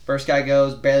 First guy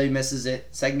goes, barely misses it.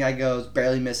 Second guy goes,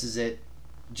 barely misses it.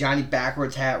 Johnny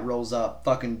backwards hat rolls up,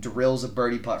 fucking drills a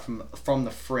birdie putt from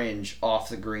the fringe off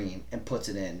the green and puts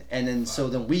it in. And then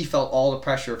then we felt all the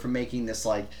pressure from making this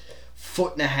like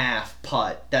 1.5 foot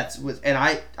putt. And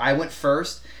I went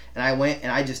first. And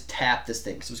I just tapped this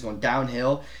thing because it was going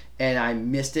downhill, and I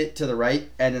missed it to the right.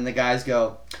 And then the guys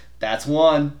go, that's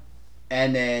 1.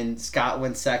 And then Scott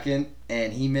went second,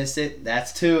 and he missed it.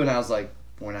 That's 2. And I was like,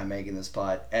 we're not making this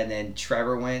putt. And then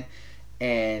Trevor went,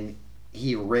 and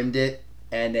he rimmed it.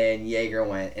 And then Jaeger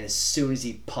went, and as soon as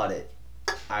he putted,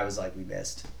 I was like, we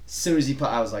missed. As soon as he put,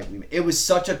 I was like, we missed. It was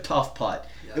such a tough putt.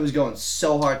 Yeah. It was going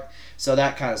so hard. So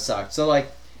that kind of sucked. So, like,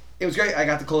 it was great. I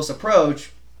got the close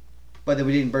approach. But then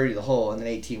we didn't birdie the hole, and then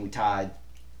 18 we tied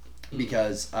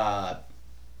because I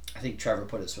think Trevor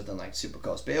put us within like super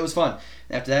close. But it was fun.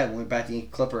 And after that, we went back to Yankee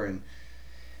Clipper, and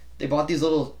they bought these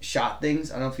little shot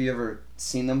things. I don't know if you've ever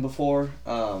seen them before,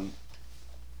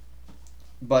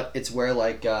 but it's where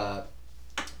like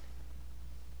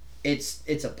it's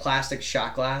a plastic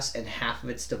shot glass, and half of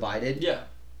it's divided. Yeah.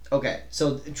 Okay,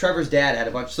 so Trevor's dad had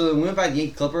a bunch. So when we went by the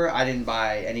Yankee Clipper, I didn't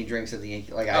buy any drinks at the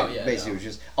Yankee. Like was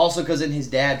just also because then his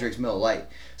dad drinks Miller Lite,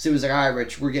 so he was like, "All right,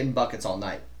 Rich, we're getting buckets all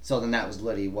night." So then that was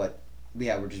literally what we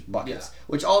had were just buckets. Yeah.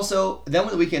 Which also then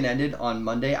when the weekend ended on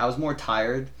Monday, I was more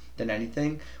tired than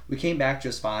anything. We came back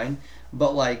just fine,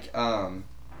 but like,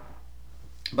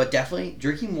 but definitely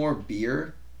drinking more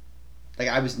beer. Like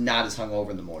I was not as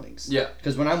hungover in the mornings. Yeah.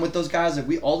 Because when I'm with those guys, like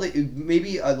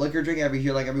maybe a liquor drink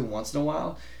every once in a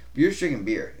while. You're just drinking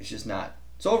beer. It's just not.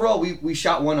 So overall, we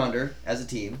shot 1 under as a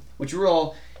team, which we were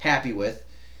all happy with.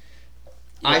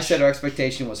 Yes. I said our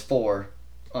expectation was 4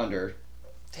 under.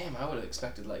 Damn, I would have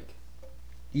expected like.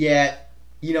 Yeah,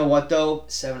 you know what though?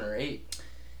 7 or 8.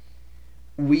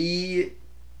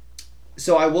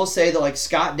 So I will say that like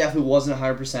Scott definitely wasn't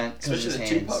 100% because of especially his the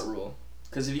hands. 2-putt rule.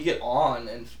 Because if you get on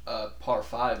and par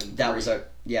 5 and that was our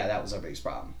biggest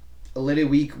problem.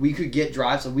 Literally, we could get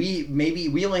drives. So we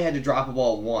only had to drop a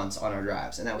ball once on our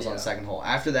drives, and that was on the second hole.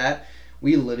 After that,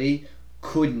 we literally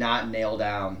could not nail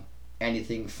down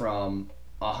anything from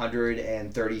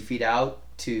 130 feet out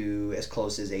to as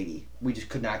close as 80. We just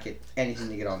could not get anything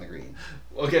to get on the green.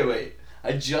 Okay, wait.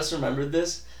 I just remembered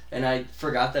this, and I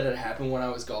forgot that it happened when I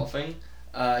was golfing.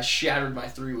 Shattered my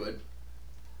 3-wood.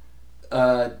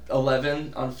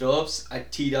 11 on Phillips. I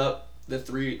teed up my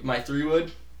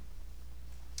 3-wood.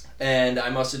 And I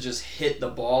must have just hit the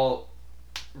ball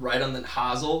right on the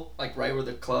hosel, like right where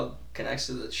the club connects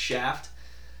to the shaft.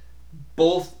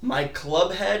 Both my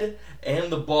club head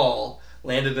and the ball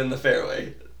landed in the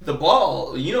fairway. The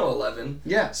ball, 11.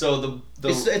 Yeah. So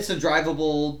it's a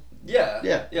drivable. Yeah.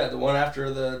 Yeah. Yeah, the one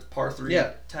after the par 3,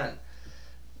 yeah. 10.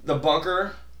 The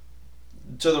bunker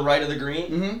to the right of the green,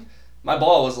 mm-hmm. My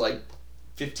ball was like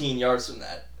 15 yards from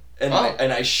that. And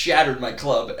I shattered my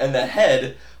club, and the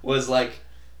head was like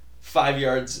 5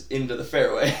 yards into the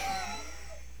fairway.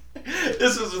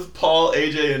 This was with Paul,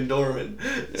 AJ, and Dorman.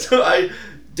 Yeah. So I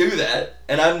do that,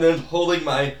 and I'm then holding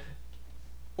my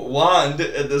wand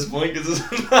at this point because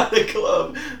it's not a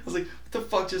club. I was like, what the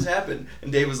fuck just happened?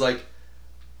 And Dave was like,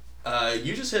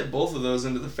 you just hit both of those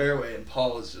into the fairway, and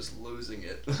Paul is just losing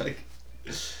it. Like,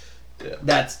 yeah.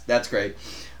 That's great.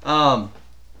 Yeah,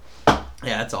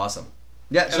 that's awesome.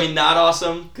 Yeah, I mean, not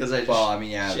awesome because I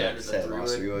just shattered the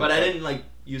 3-wood. But I didn't like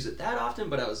use it that often,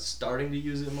 but I was starting to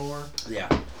use it more. Yeah.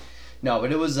 No,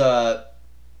 but it was fun.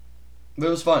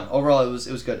 Overall, it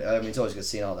was good. I mean, it's always good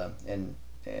seeing all of them,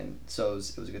 and so it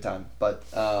was a good time. But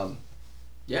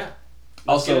yeah.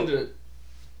 Let's get into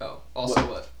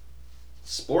what?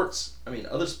 Sports. I mean,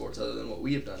 other sports other than what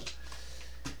we have done.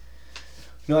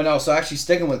 No. So actually,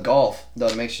 sticking with golf though,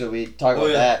 to make sure we talk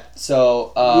about that.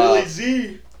 So Willie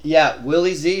Z. Yeah,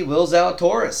 Willie Z, Will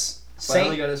Zalatorris.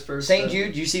 Finally got his first. St. Jude,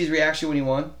 did you see his reaction when he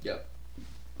won? Yep.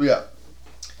 Yeah.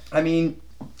 I mean,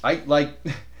 Scott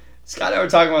and I were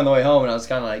talking on the way home, and I was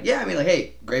kind of like, yeah, I mean, like,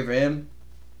 hey, great for him.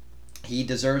 He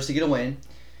deserves to get a win.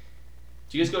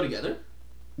 Did you guys go together?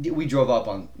 We drove back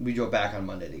on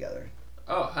Monday together.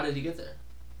 Oh, how did he get there?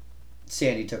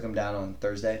 Sandy took him down on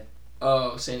Thursday.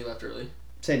 Oh, Sandy left early.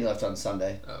 Sandy left on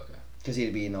Sunday. Oh, okay. Because he had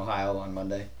to be in Ohio on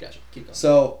Monday. Gotcha. Keep going.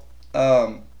 So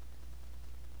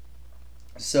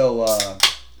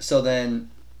then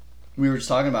we were just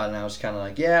talking about it, and I was kind of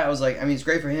like, yeah, I was like, I mean, it's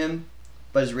great for him,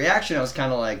 but his reaction, I was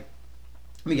kind of like,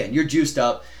 I mean, again, you're juiced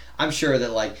up. I'm sure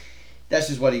that, like, that's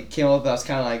just what he came up with. I was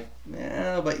kind of like,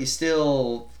 but you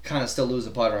still lose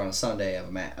a putter on a Sunday of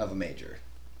a major.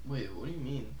 Wait, what do you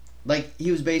mean? Like,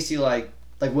 he was basically like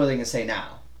willing to say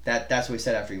now. That's what he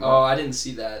said after he won. Oh, I didn't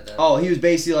see that. He was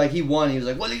basically like, he won. He was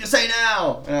like, what did you say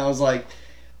now? And I was like,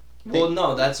 well,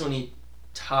 no, that's when he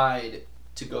tied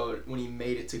to go, when he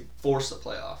made it to force the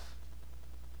playoff.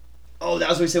 Oh, that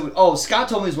was what he said. Scott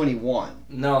told me it was when he won.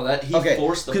 No, he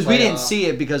forced the playoff. Because we didn't see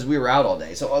it because we were out all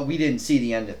day. So we didn't see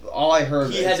the end of it. All I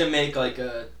heard he had to make like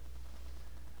a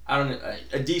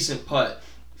decent putt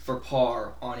for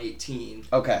par on 18.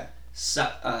 Okay.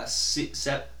 Staka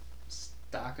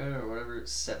or whatever,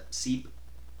 Seep,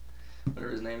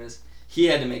 whatever his name is. He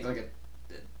had to make like a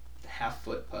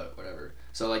half-foot putt, whatever.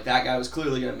 So like that guy was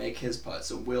clearly going to make his putt,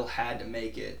 so Will had to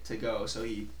make it to go. So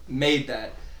he made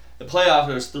that. The playoff,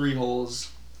 there was 3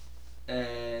 holes,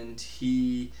 and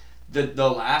the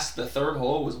third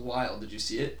hole was wild. Did you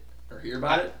see it or hear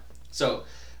about it? So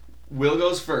Will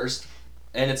goes first,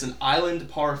 and it's an island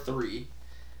par 3.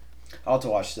 I'll have to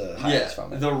watch the highlights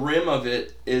from it. The rim of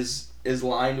it is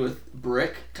lined with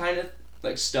brick, kind of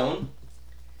like stone.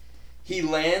 He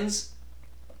lands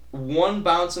one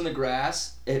bounce in the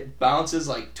grass. It bounces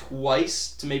like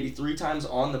twice to maybe 3 times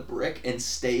on the brick and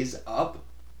stays up,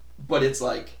 but it's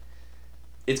like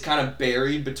it's kind of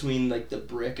buried between like the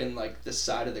brick and like the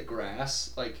side of the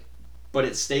grass, like, but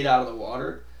it stayed out of the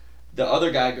water. The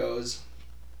other guy goes,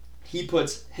 he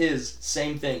puts his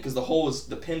same thing because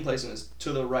the pin placement is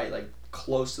to the right, like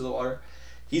close to the water.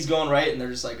 He's going right, and they're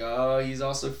just like, oh, he's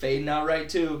also fading out right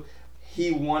too.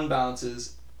 He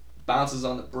bounces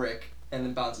on the brick, and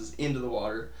then bounces into the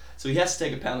water. So he has to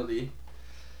take a penalty.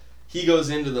 He goes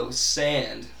into the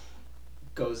sand,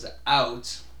 goes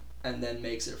out, and then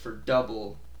makes it for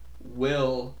double.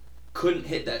 Will couldn't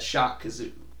hit that shot because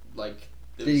did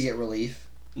he get relief?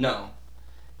 No.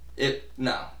 He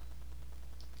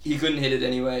couldn't hit it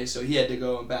anyway, so he had to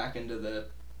go back into the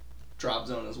drop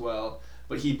zone as well.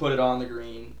 But he put it on the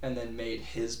green and then made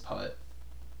his putt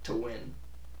to win.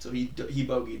 So he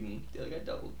bogeyed and the other guy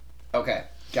doubled. Okay,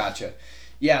 gotcha.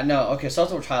 Yeah, no, okay, so I'll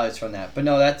have to watch highlights from that. But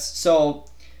no, that's so.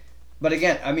 But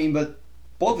again, I mean, both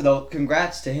though,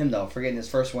 congrats to him though for getting his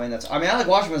first win. I like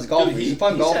watching him as a golfer. He's a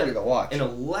fun golfer to go watch. An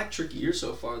electric year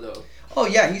so far though. Oh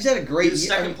yeah, he's had a great year.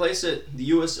 Second place at the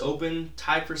U.S. Open,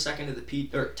 tied for second at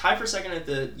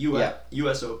the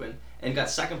U.S. Open, and got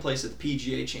second place at the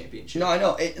PGA Championship. No, I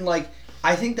know.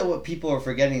 I think that what people are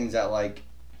forgetting is that, like,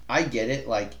 I get it.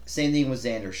 Like, same thing with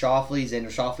Xander Schauffele.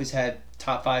 Xander Schauffele's had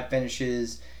top 5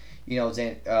 finishes. You know,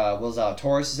 Will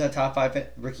Zalatorris has had top 5.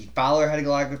 Ricky Fowler had a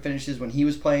lot of good finishes when he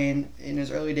was playing in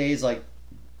his early days. Like,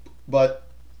 but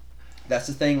that's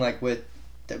the thing. Like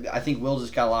I think Will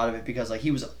just got a lot of it because like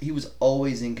he was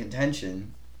always in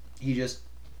contention. His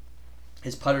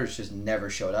putters just never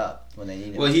showed up when they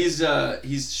needed. Well,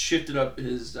 he's shifted up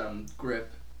his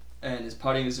grip, and his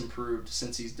putting has improved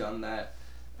since he's done that.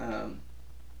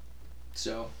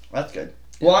 So that's good.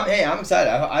 Yeah. Well, I'm excited.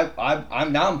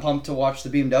 I'm pumped to watch the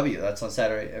BMW. That's on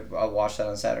Saturday. I'll watch that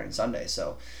on Saturday and Sunday.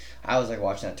 So I was like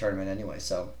watching that tournament anyway.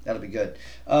 So that'll be good.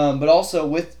 But also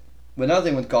with another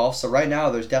thing with golf. So right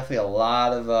now there's definitely a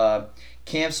lot of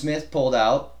Cam Smith pulled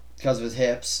out because of his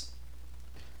hips.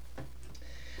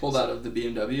 Pulled out of the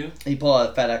BMW? He pulled out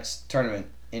of the FedEx tournament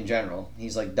in general.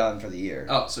 He's like done for the year.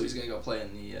 Oh, so he's gonna go play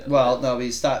in the. Well, no, but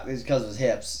he stopped. It's because of his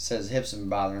hips. Says his hips have been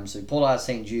bothering him, so he pulled out of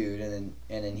St. Jude, and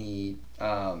then he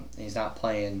he's not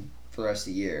playing for the rest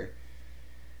of the year.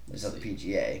 He's at the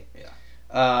PGA. Yeah.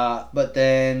 But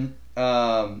then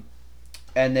and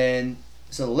then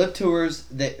so the LIV tours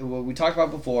that we talked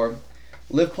about before,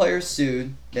 LIV players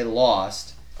sued. They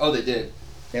lost. Oh, they did.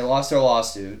 They lost their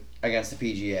lawsuit against the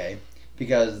PGA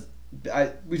because.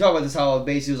 We talked about this how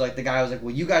basically was like the guy was like,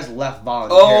 well, you guys left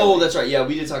voluntarily. Oh, that's right. Yeah,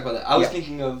 we did talk about that. I was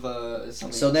thinking of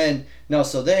something. So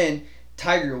then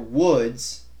Tiger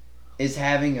Woods is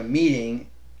having a meeting,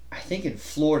 I think in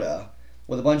Florida,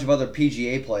 with a bunch of other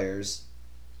PGA players,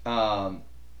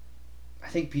 I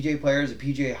think PGA players and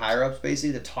PGA higher ups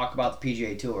basically to talk about the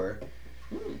PGA Tour,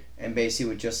 and basically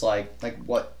with just like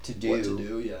what to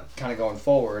do, yeah. kind of going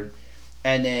forward,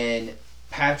 and then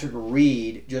Patrick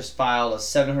Reed just filed a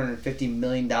 $750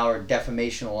 million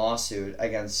defamation lawsuit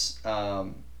against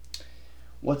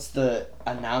what's the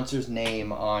announcer's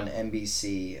name on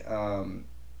NBC?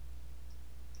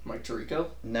 Mike Tirico?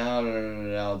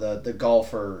 No. The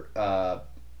golfer.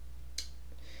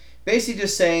 Basically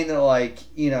just saying that, like,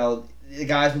 you know, the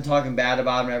guy's been talking bad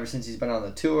about him ever since he's been on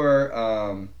the tour.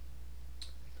 On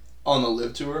the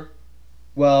Live Tour?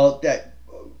 Well, that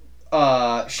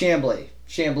Chambly.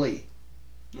 Brandel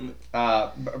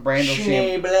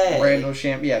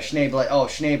Schneebley. Oh,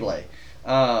 Schneebley.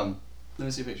 Let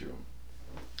me see a picture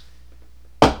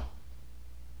of him.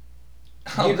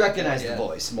 You'd recognize the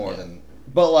voice more than...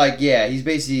 But, like, yeah, he's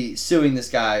basically suing this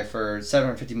guy for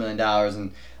 $750 million,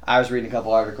 and I was reading a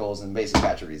couple articles, and basically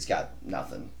Patrick Reed's got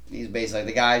nothing. He's basically...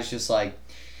 The guy's just, like...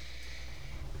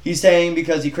 He's saying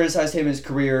because he criticized him in his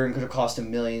career and could have cost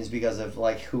him millions because of,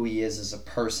 like, who he is as a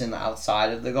person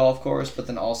outside of the golf course, but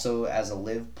then also as a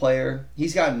live player.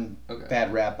 He's gotten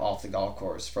bad rap off the golf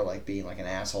course for, like, being, like, an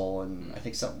asshole, and I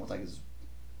think something with, like, his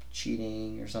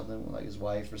cheating or something with, like, his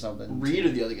wife or something. Reed or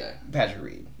the other guy? Patrick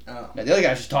Reed. Oh. Now, the other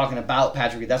guy's just talking about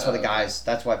Patrick Reed. That's why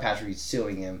that's why Patrick Reed's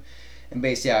suing him. And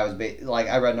basically, I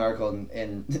read an article,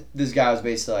 and this guy was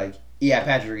basically like, yeah,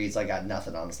 Patrick Reed's, like, got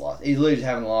nothing on this lawsuit. He's literally just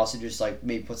having a lawsuit, just, like,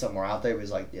 maybe put something more out there, but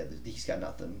he's like, yeah, he's got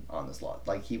nothing on this lawsuit.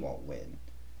 Like, he won't win.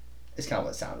 It's kind of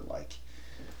what it sounded like.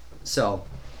 So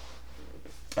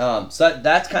that's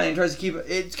kind of interesting.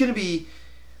 It's going to be,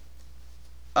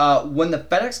 when the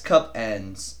FedEx Cup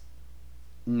ends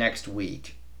next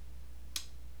week,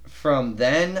 from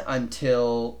then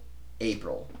until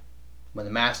April, when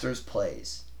the Masters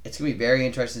plays, it's going to be very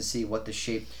interesting to see what the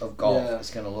shape of golf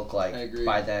is going to look like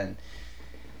by then.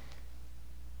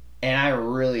 And I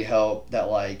really hope that,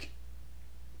 like,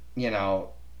 you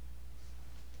know,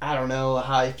 I don't know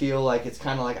how I feel. Like, it's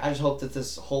kind of like, I just hope that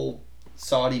this whole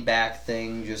Saudi back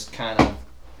thing just kind of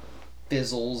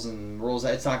fizzles and rolls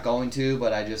out. It's not going to,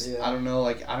 but I just, I don't know.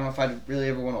 Like, I don't know if I really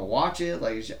ever want to watch it.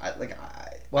 Like, I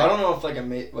don't know if, like,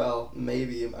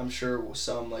 maybe. I'm sure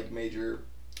some, like, major...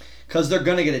 Because they're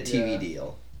going to get a TV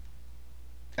deal.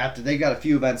 After they've got a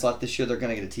few events left this year, they're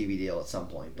going to get a TV deal at some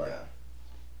point. But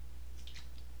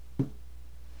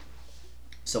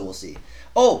so we'll see.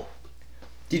 Oh,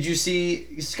 did you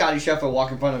see Scotty Scheffler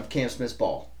walk in front of Cam Smith's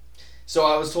ball? So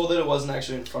I was told that it wasn't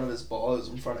actually in front of his ball. It was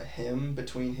in front of him,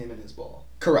 between him and his ball.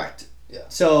 Correct. Yeah.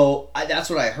 So that's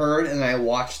what I heard, and I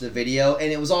watched the video,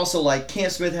 and it was also like Cam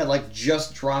Smith had, like,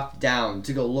 just dropped down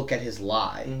to go look at his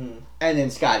lie, and then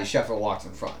Scotty Scheffler walked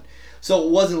in front. So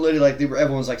it wasn't literally like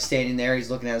everyone was, like, standing there.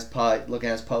 He's looking at his putt, like,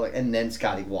 and then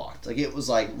Scotty walked. Like, it was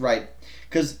like right,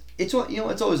 because it's, you know,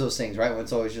 it's always those things, right? When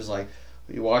it's always just like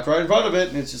you walked right in front of it,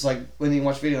 and it's just like when you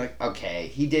watch the video, like, okay,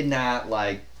 he did not,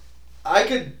 like. I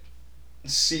could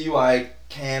see why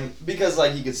Cam, because,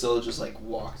 like, he could still just, like,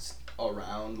 walk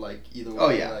around, like, either way. Oh,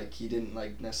 yeah. Like, he didn't,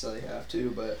 like, necessarily have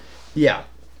to, but Yeah.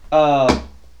 All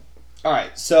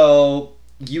right. So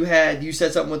you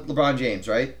said something with LeBron James,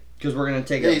 right? Because we're gonna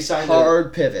take a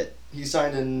hard pivot. He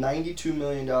signed a $92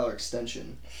 million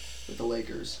extension with the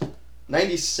Lakers.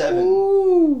 97.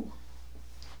 Ooh.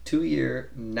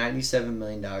 2-year, $97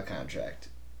 million contract.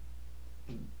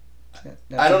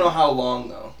 I don't know how long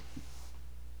though.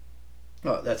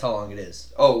 Oh, that's how long it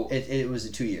is. Oh, it was a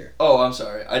 2-year. Oh, I'm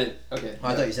sorry. I didn't. Okay. Oh,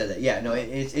 I thought you said that. Yeah, no,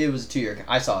 it was a 2-year.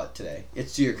 I saw it today.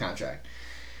 It's a 2-year contract,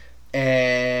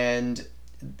 and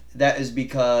that is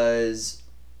because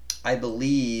I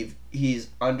believe he's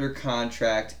under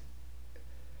contract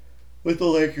with the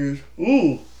Lakers.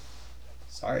 Ooh,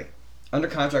 sorry, under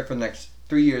contract for the next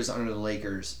 3 years under the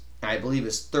Lakers. I believe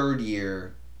his 3rd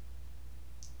year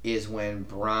is when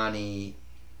Bronny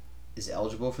is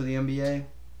eligible for the NBA.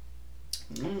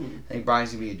 I think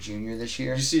Bronny's gonna be a junior this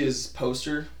year. Did you see his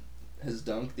poster, his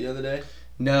dunk the other day?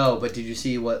 No, but did you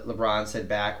see what LeBron said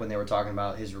back when they were talking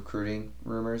about his recruiting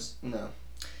rumors? No.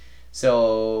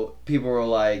 So people were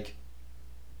like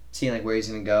seeing like where he's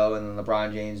gonna go, and then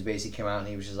LeBron James basically came out and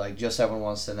he was just like, just everyone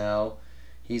wants to know.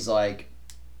 He's like,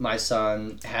 my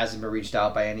son hasn't been reached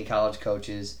out by any college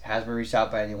coaches, hasn't been reached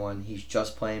out by anyone. He's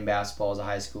just playing basketball as a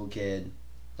high school kid.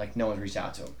 Like, no one's reached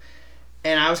out to him.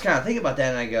 And I was kind of thinking about that,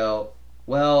 and I go,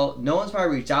 well, no one's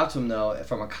probably reached out to him, though,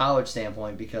 from a college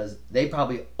standpoint, because they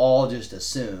probably all just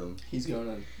assume he's going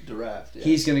to draft. Yeah.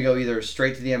 He's going to go either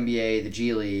straight to the NBA, the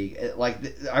G League.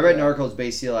 I read an article that's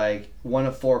basically like one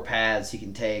of 4 paths he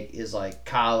can take is like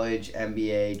college,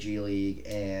 NBA, G League,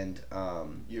 and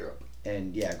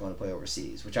and going to play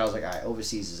overseas. Which I was like, all right,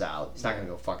 overseas is out. He's not going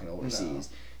to go fucking overseas.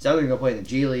 No. He's either going to go play in the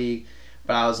G League.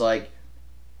 But I was like,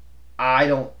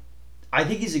 I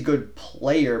think he's a good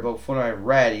player, but from what I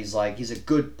read, he's a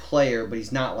good player, but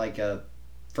he's not like a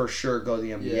for sure go to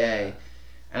the NBA. Yeah.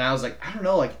 And I was like, I don't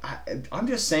know, like I'm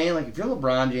just saying, like if you're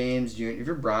LeBron James, if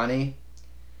you're Bronny,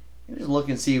 you just look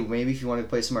and see maybe if you want to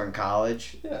play somewhere in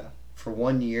college. Yeah. For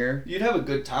 1 year, you'd have a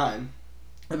good time.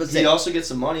 But you'd also get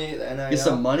some money. Get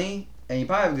some money, and you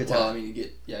probably have a good time. Well, I mean, you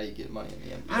get money in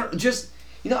the NBA. I don't just.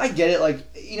 I get it. Like,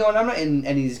 and I'm not in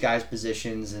any of these guys'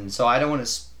 positions, and so I don't want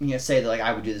to, say that like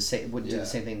I would do the same, do the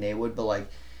same thing they would. But like,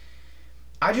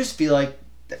 I just feel like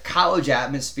the college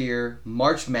atmosphere,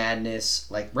 March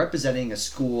Madness, like representing a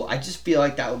school. I just feel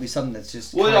like that would be something that's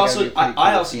just. Well,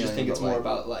 I also just think it's more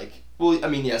about like. Well, I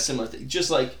mean, similar thing. Just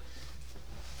like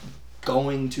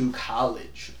going to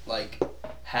college, like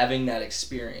having that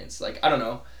experience. Like I don't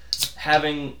know,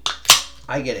 having.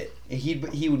 I get it.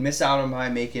 He would miss out on by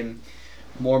making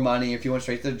more money if he went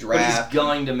straight to the draft. But he's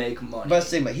going to make money. But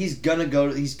he's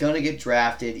gonna get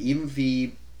drafted, even if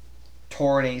he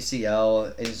tore an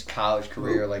ACL in his college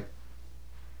career. Like,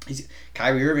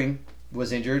 Kyrie Irving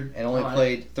was injured and only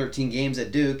played 13 games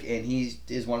at Duke, and he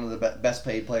is one of the best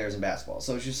paid players in basketball.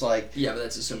 So it's just like but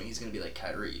that's assuming he's gonna be like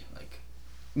Kyrie. Like,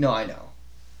 no, I know.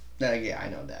 I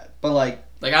know that, but like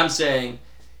I'm saying,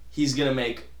 he's gonna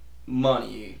make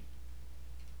money.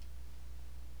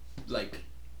 Like.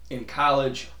 In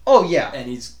college, and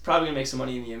he's probably gonna make some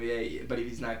money in the NBA. But if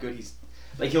he's not good,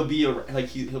 he'll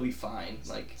be fine.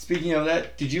 Like, speaking of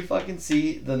that, did you fucking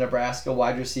see the Nebraska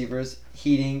wide receivers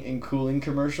heating and cooling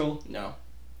commercial? No.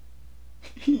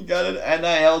 He got an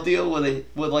NIL deal with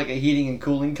like a heating and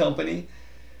cooling company,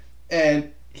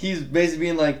 and he's basically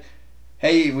being like,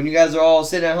 hey, when you guys are all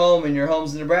sitting at home and your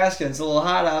home's in Nebraska and it's a little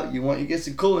hot out, you get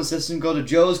some cooling system, go to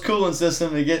Joe's Cooling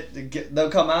System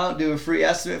they'll come out, do a free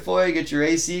estimate for you, get your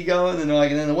AC going, and like,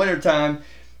 and in the wintertime,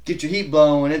 get your heat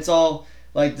blowing when it's all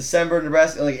like December in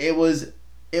Nebraska. Like it was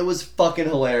fucking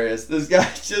hilarious. This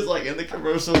guy's just like in the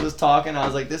commercial just talking. I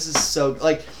was like, this is so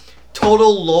like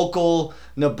total local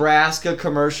Nebraska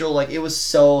commercial. Like it was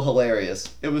so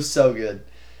hilarious. It was so good.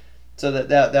 So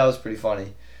that was pretty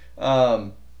funny.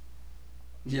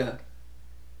 Yeah.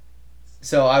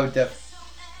 So I would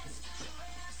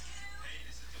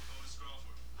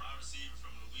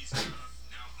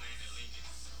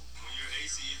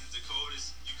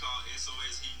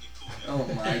Oh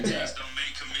my god.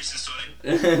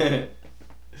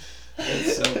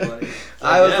 That's so funny.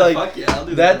 I was like, fuck yeah, I'll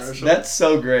do the commercial. That's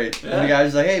so great. Yeah. And the guy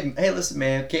was like, hey, listen,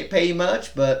 man, can't pay you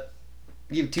much, but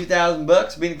give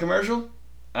 $2,000 being a commercial.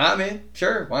 I mean,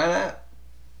 sure, why not?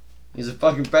 He's a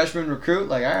fucking freshman recruit.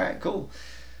 Like, all right, cool.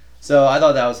 So I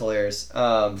thought that was hilarious.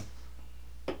 But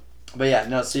yeah,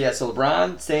 no. So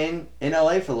LeBron staying in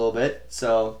LA for a little bit.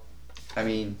 So, I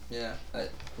mean,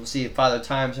 we'll see if Father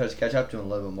Time starts to catch up to him a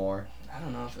little bit more. I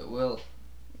don't know if it will.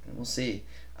 We'll see.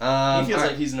 He feels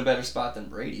like he's in a better spot than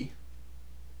Brady.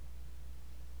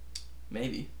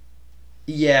 Maybe.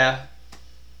 Yeah.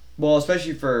 Well,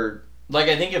 especially for. Like,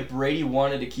 I think if Brady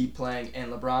wanted to keep playing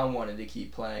and LeBron wanted to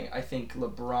keep playing, I think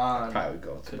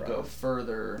LeBron could go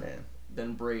further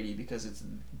than Brady because it's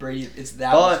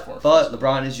that much more. But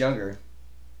LeBron is younger.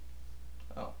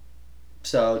 Oh.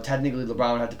 So, technically,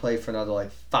 LeBron would have to play for another,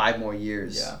 5 more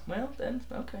years. Yeah. Well, then,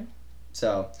 okay.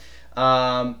 So,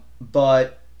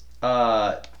 but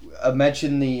I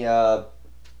mentioned the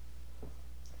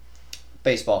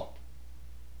baseball.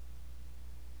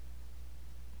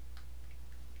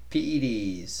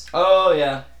 PEDs. Oh,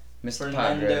 yeah. Mr.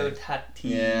 Fernando Padre.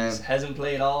 Tatis hasn't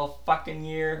played all fucking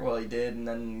year. Well, he did, and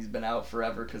then he's been out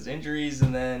forever because injuries,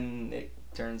 and then it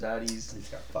turns out he's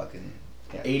got fucking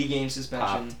 80-game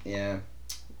suspension. Popped. Yeah.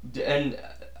 And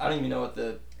I don't even know what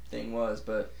the thing was,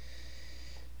 but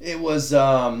it was.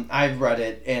 I read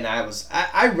it, and I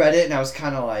read it, and I was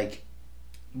kind of like,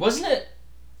 wasn't it?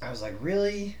 I was like,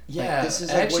 really? Yeah. Like, this is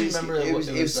I actually remember it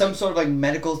was some sort of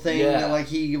medical thing that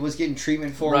he was getting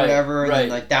treatment for or whatever,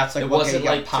 and then that's what he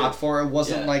got popped for. It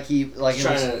wasn't like he trying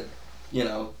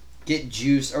to get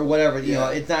juice or whatever. You know,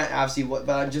 it's not obviously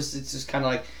but it's just kind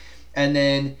of like, and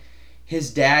then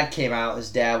his dad came out.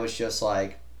 His dad was just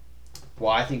like, well,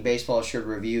 I think baseball should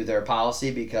review their policy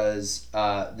because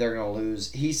they're gonna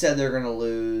lose. He said they're gonna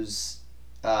lose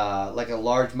a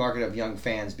large market of young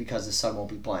fans because his son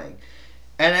won't be playing.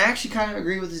 And I actually kind of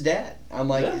agree with his dad. I'm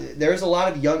like, there's a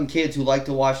lot of young kids who like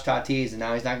to watch Tatis, and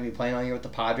now he's not going to be playing all year with the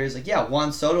Padres. Like, yeah,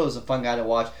 Juan Soto is a fun guy to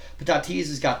watch, but Tatis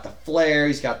has got the flair,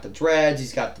 he's got the dreads,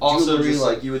 he's got the jewelry.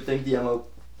 Also, just you would think the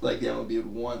MLB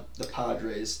would want the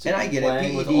Padres to and I get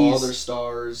playing it. with all their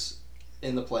stars.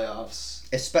 in the playoffs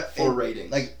for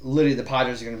ratings. Like, literally, the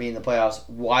Padres are going to be in the playoffs.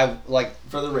 Why? Like,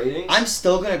 for the ratings? I'm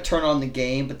still going to turn on the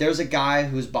game, but there's a guy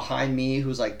who's behind me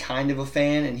who's, like, kind of a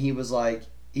fan, and he was like,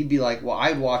 he'd be like, well,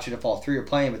 I'd watch it if all three are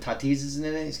playing, but Tatis isn't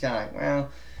in it. He's kind of like, well,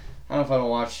 I don't know if I want to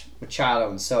watch Machado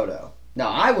and Soto. No,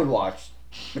 I would watch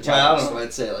Machado. Well, I don't know if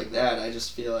I'd say it like that. I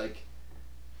just feel like...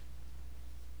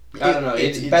 I don't know.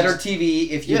 It's better TV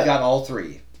if you've got all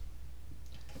three.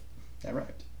 That right.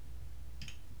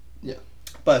 Yeah.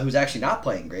 But who's actually not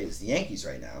playing great is the Yankees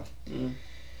right now. Mm.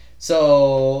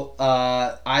 So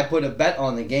I put a bet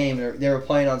on the game. They were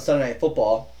playing on Sunday Night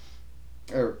Football.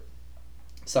 Or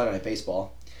Sunday Night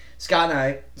Baseball. Scott and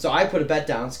I... So I put a bet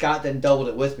down. Scott then doubled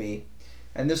it with me.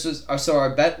 And this was... So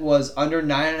our bet was under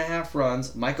 9.5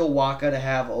 runs. Michael Wacha to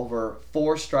have over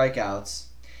 4 strikeouts.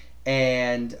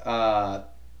 And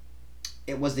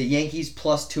it was the Yankees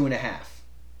plus 2.5.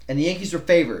 And the Yankees were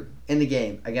favored in the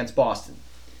game against Boston.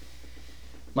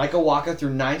 Michael Wacha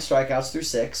threw 9 strikeouts through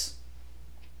 6.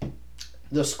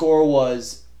 The score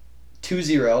was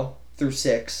 2-0 through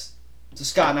 6. So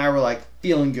Scott and I were like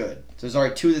feeling good. So it was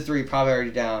already 2-3, probably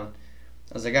already down.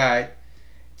 I was like, all right,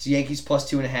 it's Yankees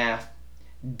plus 2.5.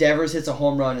 Devers hits a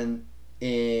home run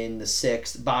in the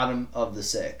 6th, bottom of the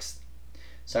 6th.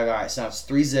 So I go, all right, so now it's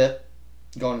 3-0,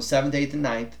 going to 7th, 8th, and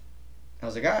 9th. I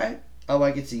was like, all right. Oh,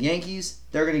 like it's the Yankees.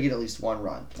 They're gonna get at least 1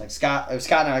 run. Like Scott and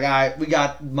I, we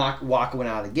got Walker went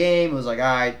out of the game. It was like, all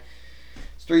right,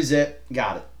 it's 3-0,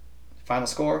 got it. Final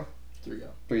score,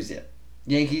 3-0.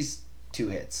 Yankees 2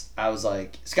 hits. I was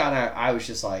like, Scott and I was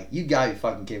just like, you gotta be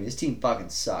fucking kidding me. This team fucking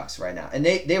sucks right now. And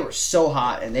they were so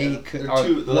hot, and they are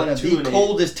one of the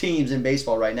coldest teams in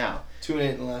baseball right now.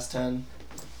 2-8 in the last 10.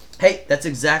 Hey, that's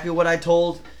exactly what I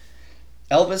told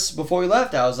Elvis before we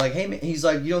left. I was like, hey, man. He's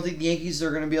like, you don't think the Yankees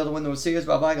are going to be able to win the World Series?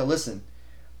 Blah, blah. I go, listen,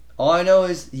 all I know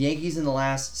is the Yankees in the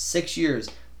last 6 years,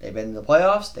 they've been in the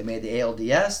playoffs, they made the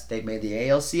ALDS, they've made the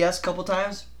ALCS a couple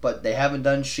times, but they haven't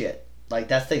done shit. Like,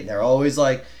 that's the thing. They're always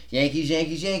like, Yankees,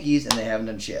 Yankees, Yankees, and they haven't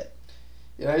done shit.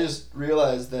 Yeah, I just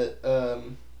realized that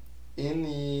in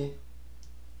the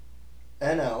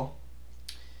NL,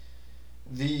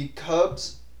 the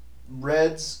Cubs,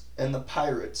 Reds, and the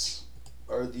Pirates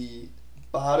are the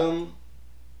bottom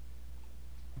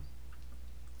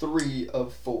 3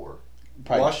 of 4.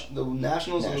 The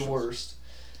Nationals are the worst.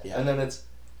 Yeah. And then it's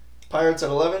Pirates at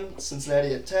 11,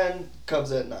 Cincinnati at 10,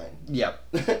 Cubs at 9.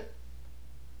 Yep.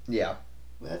 Yeah.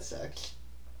 That sucks.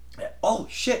 Oh,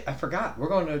 shit. I forgot. We're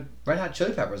going to Red Hot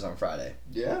Chili Peppers on Friday.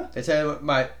 Yeah. They tell you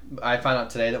I found out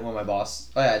today that one of my boss...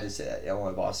 Oh, yeah, I did say that. Yeah, one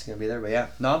of my bosses is going to be there. But, yeah.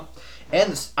 No.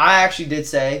 And I actually did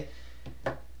say...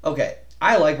 Okay.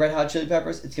 I like Red Hot Chili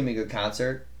Peppers. It's going to be a good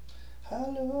concert.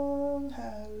 Hello.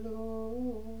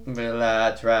 Will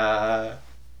I try?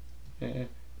 Nah,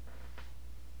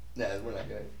 we're not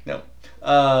going. No.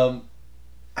 I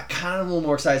kind of a little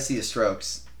more excited to see the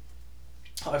Strokes.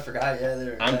 Oh, I forgot.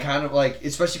 Yeah, I'm kind of like,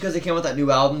 especially because they came out with that new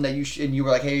album that and you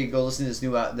were like, hey, go listen to this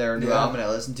their new album, and I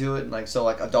listened to it, and like, so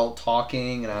like Adult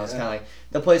Talking, and I was kind of like,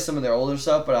 they'll play some of their older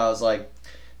stuff, but I was like,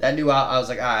 that new album, I was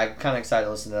like, I'm kind of excited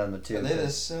to listen to them too. Are they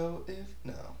the So If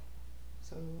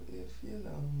You're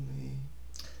Lonely?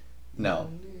 No.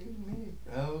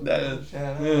 Oh, That's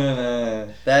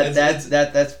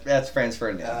Franz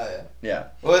Ferdinand. Yeah.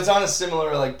 Well, it's on a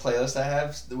similar like playlist I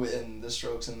have, and the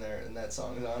Strokes in there, and that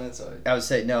song is on it. So I would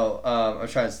say no. I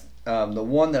was trying to. The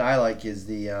one that I like is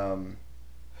the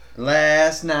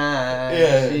Last Night.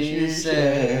 Yeah, she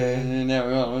said that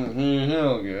we all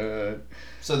no good.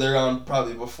 So they're on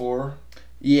probably before.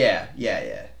 Yeah.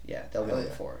 They'll be on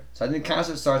before. So I think the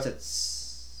concert starts at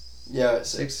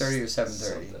 6:30 or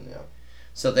 7:30. Yeah.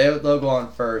 So they'll go on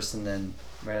first, and then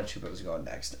Red Hot Chili Peppers go on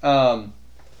next.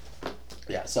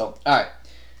 Yeah. So all right,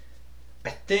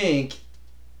 I think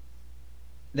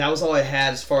that was all I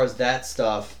had as far as that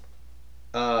stuff.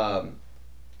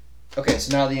 Okay.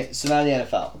 So now the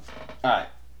NFL. All right.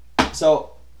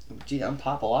 So, gee, I'm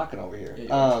pop-a-locking over here.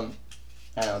 Yeah,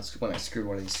 I know it's when I screwed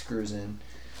one of these screws in.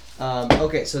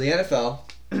 Okay. So the NFL.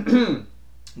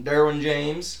 Derwin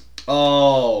James.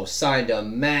 Oh, signed a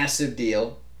massive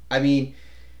deal. I mean,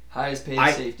 highest paid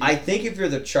safety. I think if you're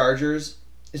the Chargers,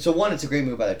 so one, it's a great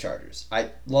move by the Chargers. I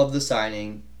love the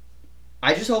signing.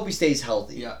 I just hope he stays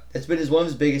healthy. Yeah, that's been one of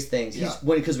his biggest things. Because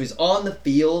when he's on the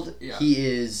field, he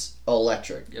is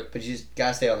electric. Yep. But you just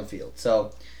gotta stay on the field.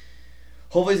 So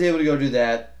hopefully he's able to go do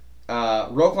that.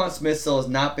 Roquan Smith still has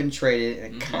not been traded,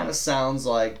 and it kind of sounds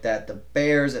like that the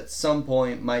Bears at some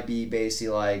point might be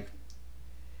basically like,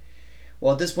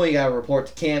 well, at this point you gotta report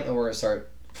to camp, and we're gonna start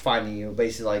finding you,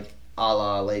 basically like a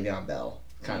la Le'Veon Bell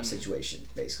kind of situation,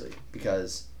 basically,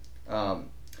 because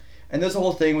And there's a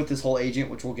whole thing with this whole agent,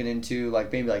 which we'll get into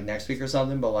like maybe like next week or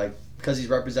something. But like because he's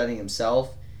representing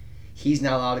himself, he's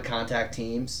not allowed to contact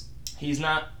teams. He's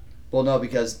not. Well, no,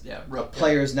 because Yeah, a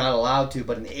player's not allowed to,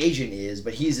 but an agent is.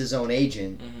 But he's his own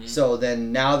agent. Mhm. So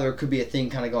then now there could be a thing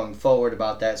kind of going forward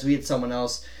about that. So he had someone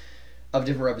else of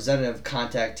different representative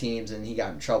contact teams, and he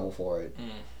got in trouble for it.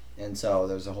 And so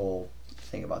there's a whole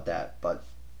thing about that. But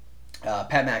Pat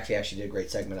McAfee actually did a great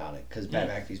segment on it because Pat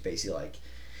McAfee's basically like,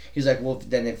 he's like, well,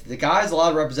 then if the guy's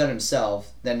allowed to represent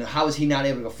himself, then how is he not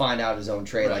able to go find out his own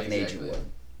trade like an agent would?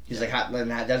 He's like,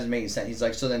 that doesn't make any sense. He's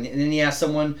like, so then, and then he asked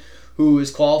someone who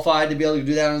is qualified to be able to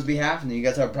do that on his behalf, and then you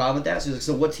guys have a problem with that. So he's like,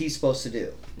 so what's he supposed to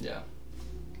do? Yeah.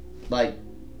 Like,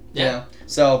 you know?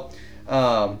 So,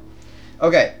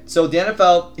 okay, so the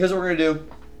NFL, here's what we're going to do.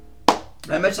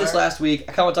 I mentioned this last week.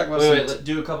 I kind of want to talk about Wait,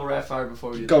 do a couple rapid fire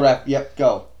before we do Go that. rap. Yep,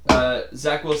 go.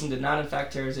 Zach Wilson did not, in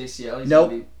fact, tear his ACL. He's Nope.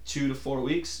 going to be 2 to 4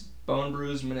 weeks. Bone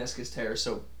bruise, meniscus tear.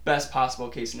 So, best possible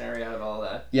case scenario out of all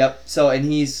that. Yep, so, and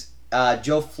he's,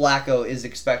 Joe Flacco is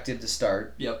expected to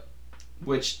start. Yep.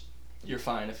 Which, you're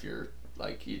fine if you're,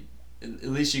 like, at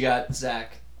least you got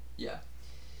Zach. Yeah.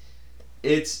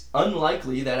 It's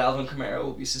unlikely that Alvin Kamara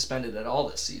will be suspended at all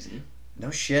this season.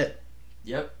 No shit.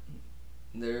 Yep.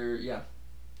 Yeah.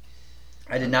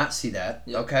 I did not see that.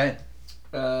 Yep. Okay.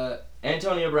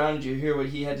 Antonio Brown, did you hear what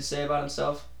he had to say about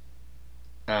himself?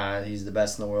 He's the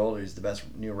best in the world, or he's the best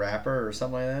new rapper, or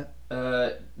something like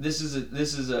that. This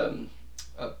is a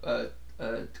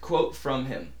quote from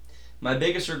him. My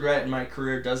biggest regret in my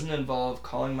career doesn't involve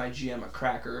calling my GM a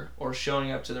cracker, or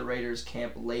showing up to the Raiders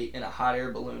camp late in a hot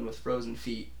air balloon with frozen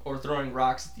feet, or throwing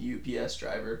rocks at the UPS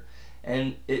driver.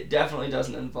 And it definitely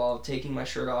doesn't involve taking my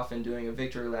shirt off and doing a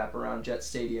victory lap around Jet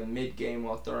Stadium mid-game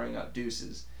while throwing up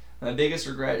deuces. My biggest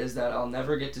regret is that I'll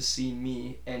never get to see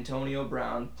me, Antonio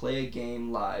Brown, play a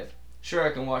game live. Sure,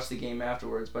 I can watch the game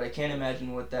afterwards, but I can't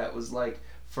imagine what that was like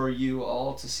for you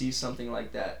all to see something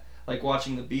like that. Like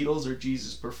watching the Beatles or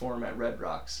Jesus perform at Red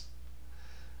Rocks.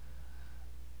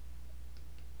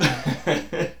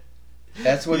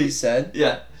 That's what he said?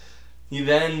 Yeah. He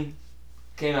then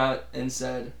came out and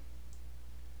said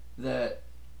that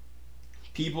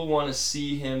people want to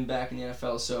see him back in the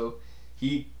NFL, so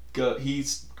he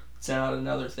sent out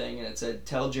another thing and it said,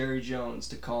 "Tell Jerry Jones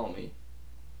to call me."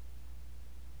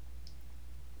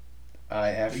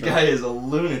 The guy is a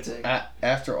lunatic.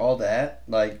 After all that,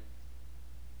 like,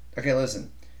 okay,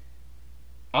 listen.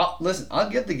 I'll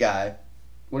get the guy.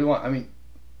 What do you want? I mean,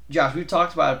 Josh, we've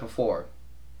talked about it before,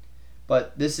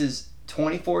 but this is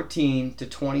 2014 to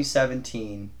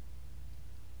 2017.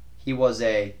 He was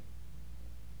a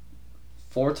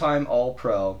 4-time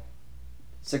All-Pro,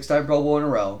 6-time Pro Bowl in a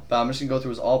row. But I'm just going to go through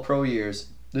his All-Pro years.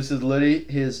 This is literally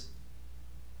his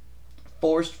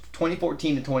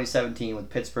 2014 to 2017 with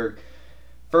Pittsburgh.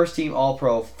 First team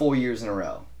All-Pro 4 years in a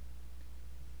row.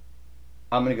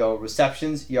 I'm going to go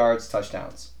receptions, yards,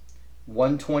 touchdowns.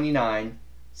 129,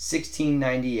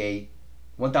 1698,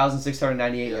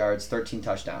 1,698 yards, 13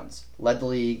 touchdowns. Led the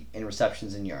league in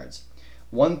receptions and yards.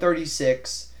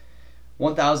 136,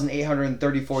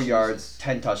 1,834 yards,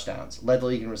 10 touchdowns. Led the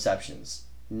league in receptions,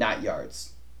 not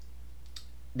yards.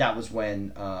 That was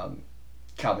when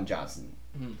Calvin Johnson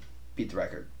beat the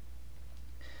record.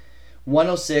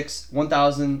 106,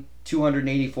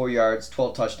 1,284 yards,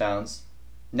 12 touchdowns.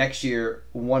 Next year,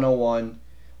 101,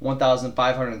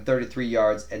 1,533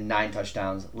 yards and 9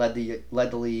 touchdowns. Led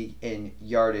the league in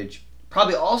yardage.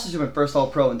 Probably also should have been first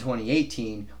All-Pro in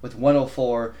 2018 with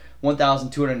 104,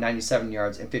 1,297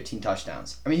 yards and 15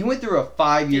 touchdowns. I mean, he went through a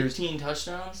 5 years. 15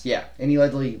 touchdowns? Yeah, and he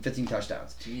led the league in 15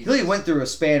 touchdowns. Jesus. He really went through a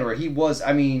span where he was,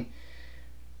 I mean,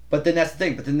 but then that's the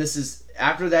thing. But then this is,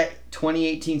 after that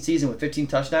 2018 season with 15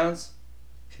 touchdowns,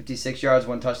 56 yards,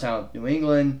 1 touchdown with New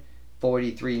England,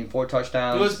 43 and 4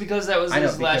 touchdowns. It was because that was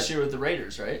his last year with the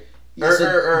Raiders, right? He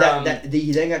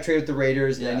then got traded with the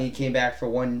Raiders, and Yeah. then he came back for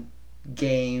 1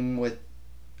 game with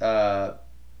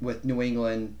New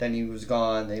England. Then he was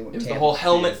gone. They went It was the Tampa whole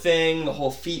helmet Bay. thing, the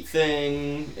whole feet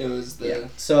thing. It was the... Yeah.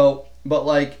 So, but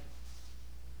like,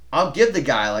 I'll give the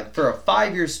guy, like, for a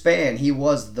 5-year span, he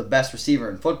was the best receiver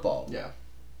in football. Yeah.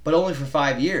 But only for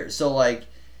 5 years. So, like,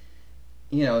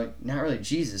 you know, not really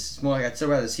Jesus. It's more like I'd still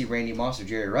rather see Randy Moss or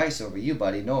Jerry Rice over you,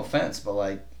 buddy. No offense, but,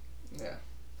 like, Yeah.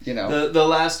 you know. The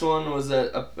last one was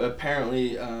that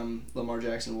apparently Lamar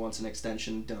Jackson wants an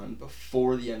extension done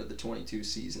before the end of the 22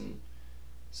 season.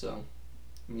 So,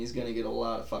 I mean, he's going to get a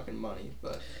lot of fucking money,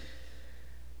 but...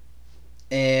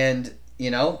 And,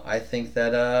 you know, I think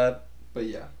that, But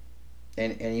yeah.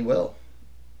 and he will.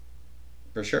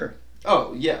 For sure.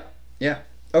 Oh, yeah.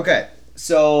 Okay,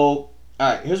 so,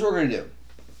 alright, here's what we're going to do.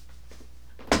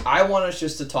 I want us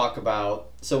just to talk about.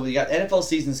 So we got NFL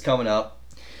seasons coming up,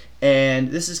 and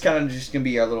this is kind of just gonna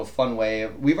be our little fun way.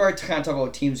 We've already kind of talked about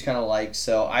what teams kind of like.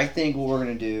 So I think what we're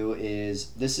gonna do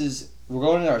is we're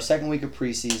going into our second week of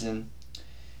preseason.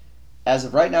 As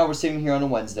of right now, we're sitting here on a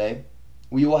Wednesday.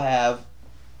 We will have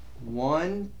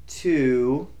 1,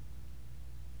 2.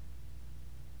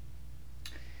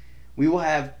 We will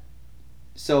have,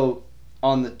 so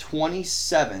on the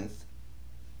 27th,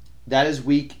 that is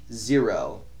week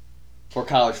 0 for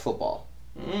college football.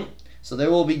 So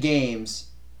there will be games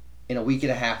in a week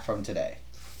and a half from today.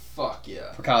 Fuck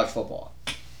yeah. For college football.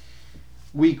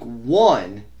 Week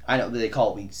 1, I know they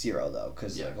call it week 0 though,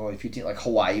 because like only a few teams, like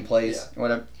Hawaii plays or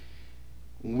whatever.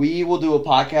 We will do a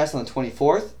podcast on the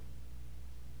 24th.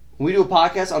 When we do a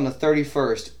podcast on the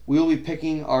 31st, we will be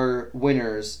picking our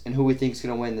winners and who we think is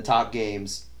going to win the top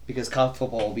games because college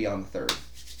football will be on the 3rd.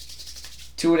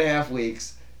 2.5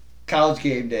 weeks. College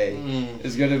game day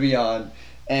is going to be on.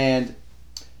 And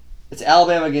it's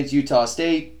Alabama against Utah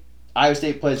State. Iowa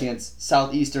State plays against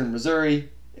Southeastern Missouri.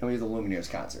 And we have the Lumineers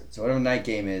concert. So whatever night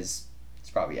game is, it's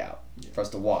probably out for us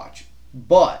to watch.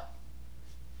 But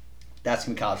that's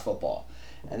going to be college football.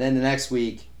 And then the next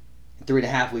week,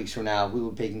 3.5 weeks from now, we will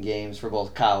be picking games for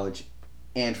both college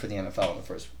and for the NFL in the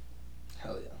first.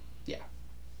 Hell yeah. Yeah.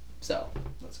 So.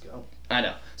 Let's go. I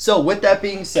know. So with that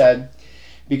being said,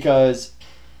 because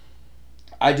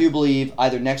I do believe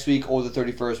either next week or the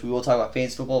 31st, we will talk about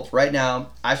fantasy football. For right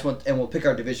now, and we'll pick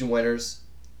our division winners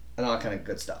and all that kind of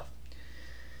good stuff.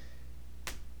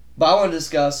 But I want to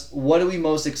discuss what are we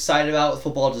most excited about with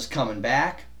football just coming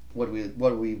back. What are we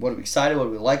excited? What do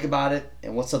we like about it?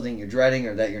 And what's something you're dreading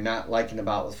or that you're not liking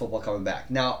about with football coming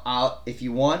back? Now, if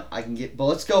you want, I can get. But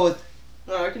let's go with.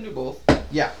 No, I can do both.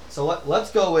 Yeah. So let's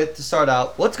go with to start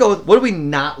out. Let's go with what are we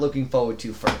not looking forward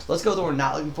to first. Let's go with what we're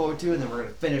not looking forward to, and then we're gonna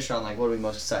finish on like what are we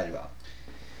most excited about.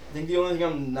 I think the only thing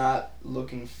I'm not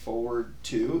looking forward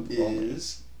to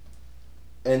is,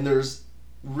 and it's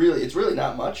really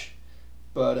not much,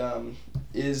 but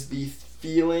is the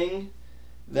feeling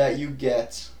that you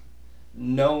get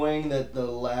knowing that the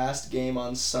last game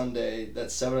on Sunday, that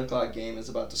 7:00 game is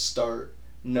about to start,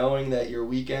 knowing that your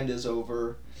weekend is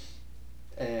over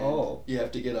and you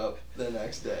have to get up the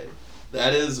next day.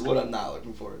 That is what I'm not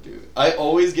looking forward to. I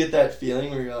always get that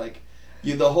feeling where you're like,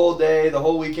 the whole day, the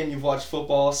whole weekend, you've watched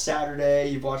football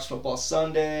Saturday, you've watched football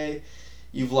Sunday,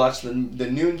 you've watched the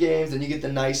noon games, and you get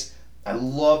the nice, I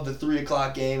love the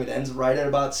 3:00 game, it ends right at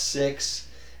about 6.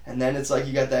 And then it's like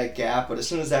you got that gap, but as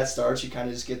soon as that starts, you kind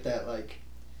of just get that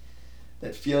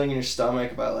that feeling in your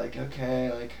stomach about like,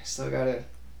 okay, like I still gotta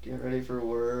get ready for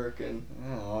work and.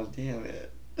 Oh damn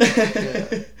it! Yeah.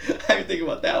 I didn't think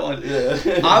about that one.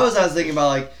 Yeah. I was thinking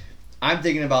about I'm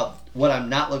thinking about what I'm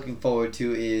not looking forward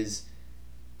to is.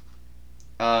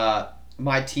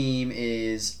 My team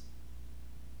is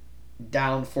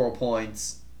down 4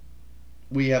 points.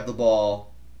 We have the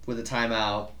ball with a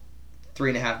timeout.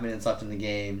 3.5 minutes left in the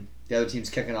game. The other team's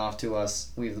kicking off to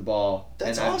us. We have the ball.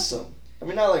 That's awesome. I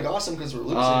mean, not like awesome because we're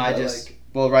losing.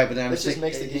 But then I'm just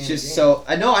makes the game. It's just so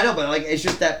I know, but like it's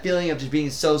just that feeling of just being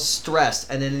so stressed,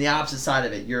 and then the opposite side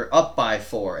of it, you're up by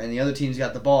 4, and the other team's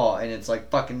got the ball, and it's like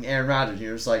fucking Aaron Rodgers.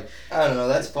 You're just like, I don't know.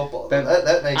 That's football.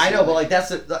 That makes. I know, but like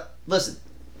listen.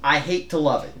 I hate to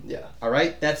love it. Yeah. All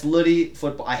right, that's literally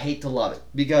football. I hate to love it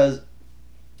because,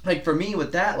 like for me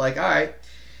with that, like all right.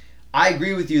 I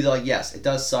agree with you that, like, yes, it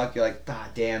does suck. You're like, ah,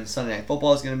 damn, Sunday Night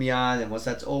Football is going to be on, and once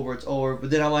that's over, it's over.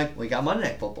 But then I'm like, we got Monday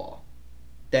Night Football.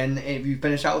 Then if you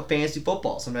finish out with fantasy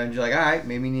football, sometimes you're like, all right,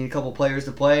 maybe you need a couple players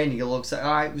to play, and you get a little excited.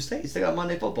 All right, we still got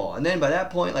Monday Football. And then by that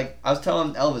point, like, I was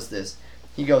telling Elvis this.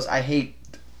 He goes, I hate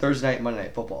Thursday night and Monday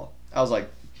Night Football. I was like,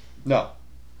 no.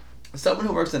 Someone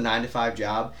who works a 9-to-5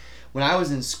 job, when I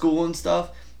was in school and stuff,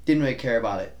 didn't really care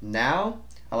about it. Now,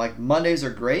 I like Mondays are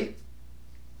great.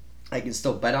 I can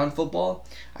still bet on football.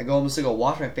 I go home and still go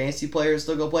watch my fantasy players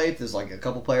still go play. If there's like a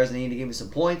couple players that need to give me some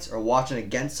points or watching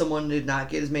against someone who did not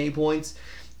get as many points.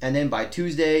 And then by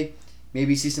Tuesday,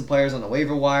 maybe see some players on the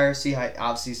waiver wire, see how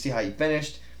you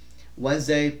finished.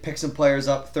 Wednesday, pick some players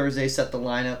up. Thursday, set the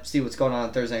lineup, see what's going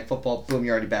on Thursday Night Football. Boom,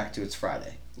 you're already back to it's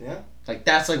Friday. Yeah. Like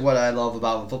that's like what I love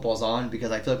about when football's on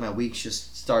because I feel like my weeks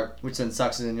just start, which then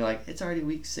sucks, and then you're like, it's already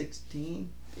week 16.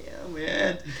 Yeah,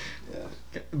 man.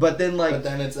 Yeah. But then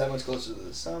it's that much closer to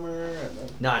the summer. And then...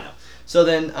 No, I know. So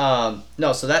then,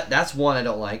 so that's one I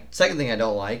don't like. Second thing I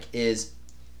don't like is,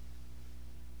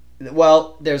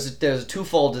 well, there's a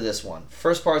twofold to this one.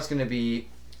 First part's going to be,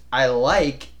 I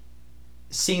like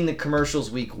seeing the commercials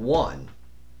week 1.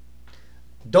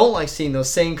 don't like seeing those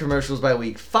same commercials by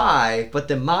week 5, but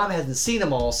then mom hasn't seen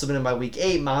them all, so then by week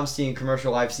 8, mom's seeing a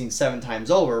commercial I've seen 7 times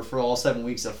over for all 7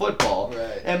 weeks of football.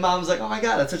 Right. And mom's like, oh my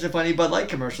god, that's such a funny Bud Light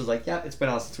commercial. Like, yeah, it's been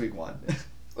on since week 1.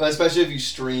 Well, especially if you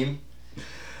stream.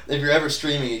 If you're ever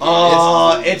streaming a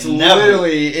game, it's never,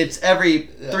 literally, it's every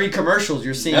 3 commercials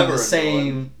you're seeing the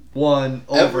same one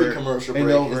over every commercial break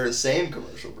is the same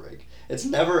commercial break. It's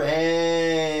never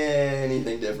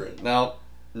anything different.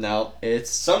 No, it's...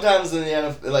 Sometimes in the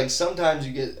NFL, like, sometimes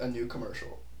you get a new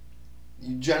commercial.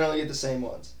 You generally get the same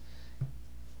ones.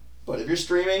 But if you're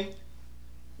streaming,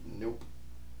 nope.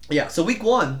 Yeah, so week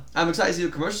 1, I'm excited to see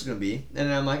what the commercial's going to be. And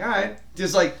then I'm like, all right.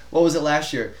 Just like, what was it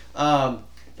last year?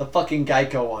 The fucking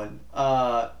Geico one.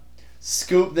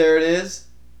 Scoop, there it is.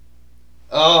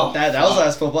 Oh, that was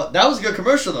last football. That was a good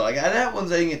commercial though. Like that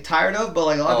one's I didn't get tired of, but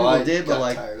like a lot of people did. But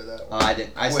like, tired of that one. I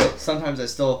didn't. Sometimes I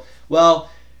still. Well,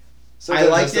 sometimes I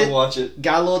liked still it. Watch it.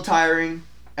 Got a little tiring,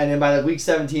 and then by like week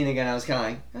 17 again, I was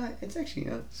kind of like, it's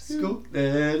actually Scoop.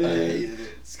 There it is. I hated it.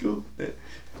 Scoop.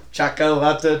 Chocolate.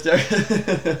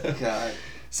 God.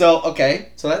 So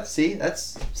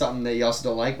that's something that you also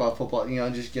don't like about football.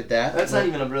 Just get that. That's not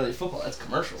even really football. That's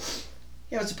commercial.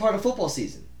 Yeah, it's a part of football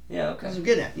season. Yeah, okay. That's what I'm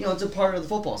getting at. It's a part of the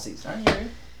football season. I hear you.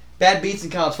 Bad beats in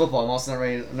college football. I'm also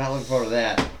not looking forward to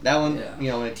that. That one,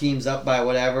 when a team's up by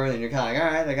whatever, then you're kind of like,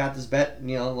 all right, I got this bet,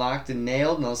 locked and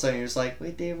nailed, and all of a sudden you're just like,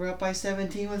 wait, they were up by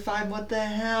 17 with 5. What the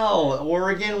hell,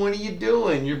 Oregon? What are you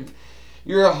doing?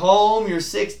 You're at home. You're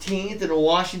 16th, and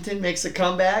Washington makes a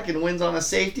comeback and wins on a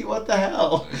safety. What the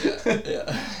hell?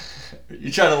 Yeah.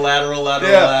 You try to lateral,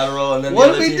 and then what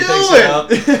the other team takes it up,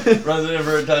 runs it in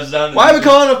for a touchdown. Why are we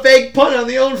calling a fake punt on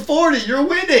the own 40? You're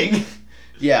winning.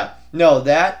 Yeah. No,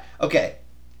 that... Okay.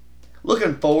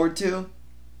 Looking forward to...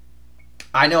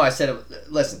 I know I said it...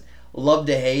 Listen, love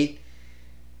to hate.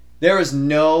 There was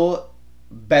no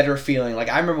better feeling. Like,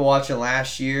 I remember watching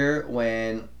last year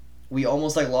when we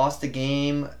almost, lost the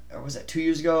game. Or was that 2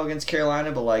 years ago against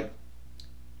Carolina? But,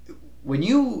 when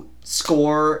you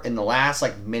score in the last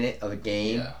like minute of a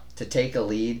game to take a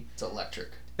lead, it's electric.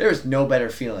 There's no better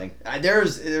feeling.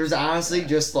 There's honestly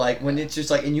just like when it's just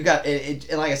like, and you got it,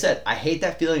 and like I said, I hate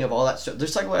that feeling of all that stuff.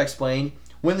 Just like what I explained,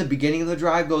 when the beginning of the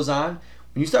drive goes on,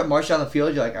 when you start marching down the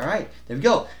field, you're like, all right, there we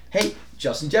go. Hey,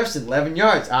 Justin Jefferson, 11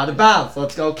 yards, out of bounds.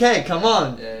 Let's go. Okay, come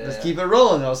on, let's keep it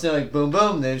rolling. And I was saying like boom,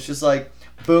 boom. And then it's just like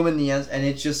boom in the end, and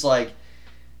it's just like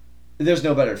there's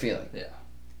no better feeling. Yeah,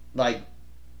 like.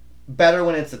 Better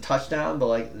when it's a touchdown, but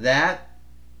like that,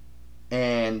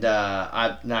 and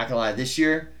I'm not gonna lie, this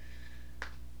year,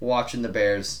 watching the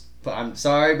Bears. But I'm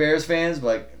sorry, Bears fans, but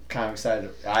like, kind of excited.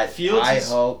 I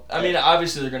hope. I mean,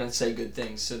 obviously they're gonna say good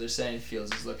things, so they're saying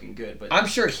Fields is looking good, but I'm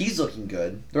sure he's looking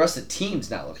good. The rest of the team's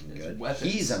not looking good.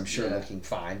 Weapons, he's, I'm sure, looking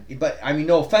fine. But I mean,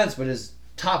 no offense, but his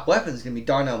top weapon is gonna be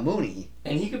Darnell Mooney.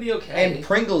 And he could be okay. And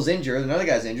Pringle's injured. Another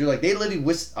guy's injured. Like they literally,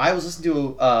 I was listening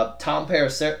to Tom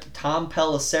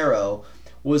Pelissero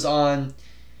was on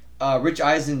Rich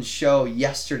Eisen's show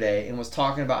yesterday and was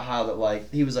talking about how that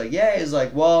like he was like he's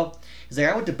like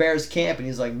I went to Bears camp and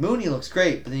he's like Mooney looks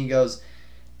great, but then he goes,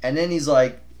 and then he's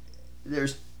like there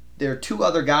are 2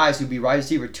 other guys who'd be wide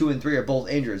receiver 2 and 3 are both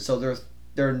injured, so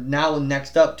they're now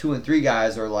next up 2 and 3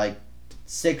 guys are like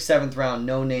 6th, 7th round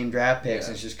no name draft picks.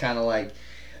 And it's just kind of like.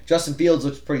 Justin Fields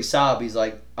looks pretty solid. But he's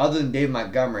like, other than David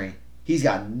Montgomery, he's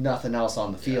got nothing else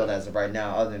on the field as of right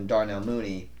now other than Darnell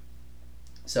Mooney.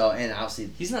 So, and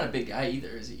obviously... He's not a big guy either,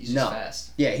 is he? He's just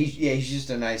fast. Yeah, he's just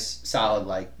a nice,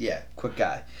 solid, quick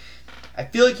guy. I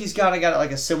feel like he's kind of got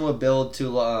like a similar build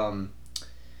to...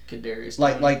 Kadarius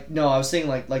No, I was saying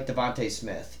like Devontae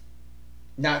Smith.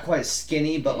 Not quite as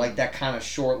skinny, but like that kind of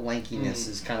short lankiness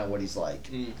is kind of what he's like.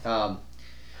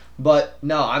 But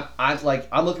no, I'm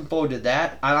looking forward to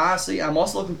that. I'm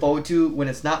also looking forward to when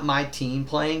it's not my team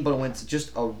playing, but when it's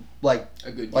just a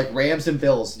good game. Like Rams and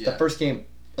Bills, the first game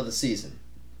of the season.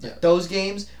 Yeah. Those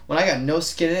games when I got no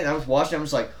skin in it, I was watching. I'm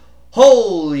just like,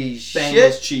 holy shit!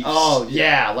 Bengals, Chiefs. Oh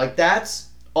yeah, like that's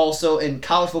also in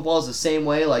college football is the same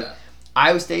way. Like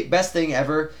Iowa State, best thing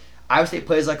ever. Iowa State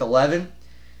plays like 11.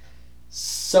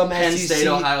 Some Penn SEC, State,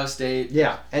 Ohio State.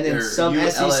 Yeah, and then some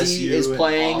SEC LSU is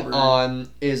playing on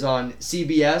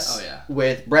CBS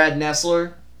with Brad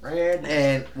Nessler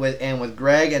and with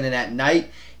Greg, and then at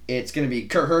night it's going to be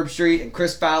Kurt Herbstreit and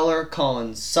Chris Fowler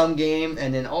calling some game,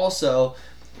 and then also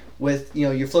with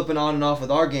you're flipping on and off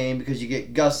with our game because you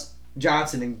get Gus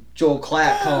Johnson and Joel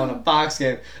Klatt calling a Fox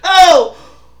game. Oh,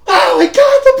 he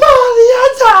got the ball in the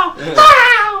end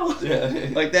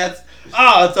zone. Oh, like that's.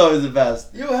 Oh, it's always the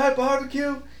best. You had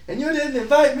barbecue and you didn't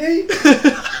invite me?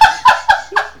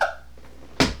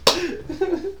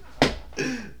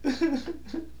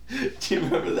 Do you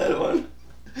remember that one?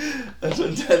 That's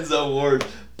when Denzel Ward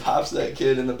pops that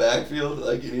kid in the backfield,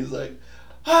 like, and he's like,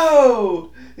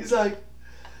 "Oh!" He's like,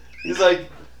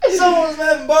 "Someone's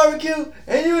having barbecue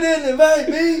and you didn't invite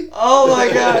me." Oh my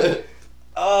god.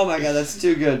 Oh my god, that's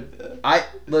too good.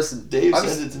 Listen. Dave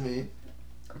sent it to me.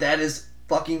 That is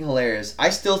fucking hilarious. I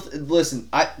still listen.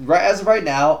 As of right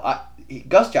now,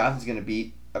 Gus Johnson's gonna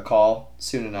beat a call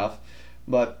soon enough,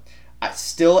 but I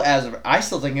still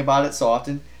thinking about it so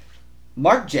often.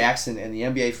 Mark Jackson in the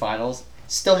NBA Finals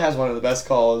still has one of the best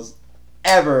calls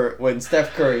ever when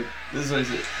Steph Curry. This is what he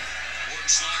said.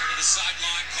 Slider to the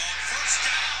sideline, called first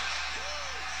down.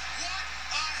 What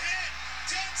a hit!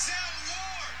 Denzel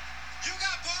Ward! You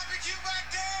got barbecue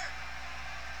back there?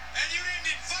 And you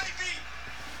didn't invite me?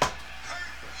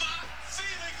 Hurt my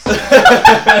feelings!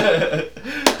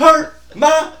 Hurt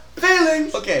my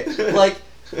feelings! Okay, like,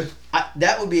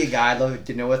 that would be a guy I'd love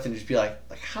to know with and just be like,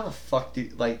 how the fuck do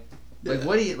you, like,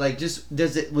 what do you, like, just,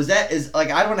 I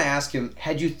want to ask him,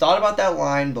 had you thought about that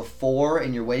line before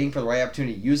and you're waiting for the right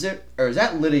opportunity to use it? Or is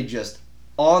that literally just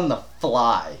on the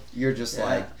fly? You're just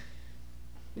like...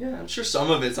 Yeah, I'm sure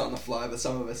some of it's on the fly, but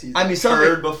some of it's he's some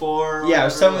heard before. Yeah,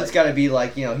 some of it's got to be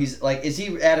like, he's like, is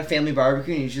he at a family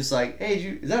barbecue and he's just like, hey,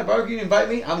 is that a barbecue you invite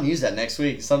me? I'm going to use that next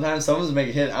week. Sometimes someone's going to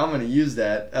make a hit, I'm going to use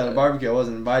that at a barbecue I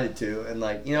wasn't invited to. And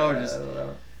like, I don't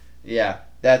know. Yeah,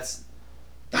 that's...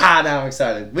 now I'm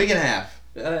excited. Week and a half.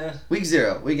 Yeah. Week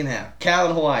 0, week and a half. Cal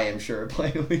and Hawaii, I'm sure, are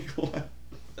playing week 1.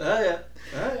 Oh, yeah.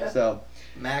 So,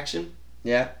 Maction.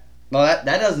 yeah. Well,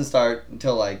 that doesn't start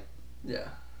until, like, Yeah.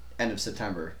 end of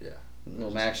September. Yeah.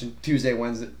 Little action. Tuesday,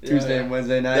 Wednesday Yeah. and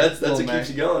Wednesday night. That's what Little keeps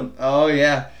you going. Oh,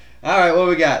 yeah. All right, what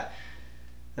we got?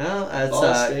 Well, that's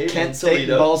Ball State Kent and State and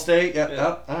Toledo. Ball State. Yep. Yeah.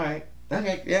 Oh, all right.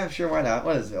 Okay, yeah, sure, why not?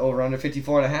 What is it? Over under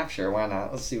 54.5? Sure, why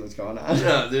not? Let's see what's going on.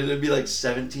 No, dude, it'd be like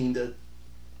 17-3.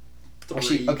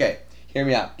 Actually, okay, hear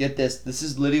me out. Get this. This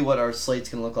is literally what our slate's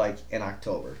going to look like in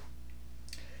October.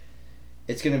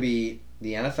 It's going to be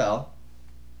the NFL,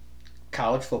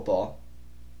 college football,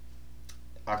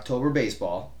 October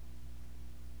baseball.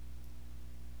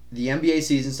 The NBA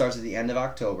season starts at the end of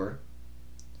October.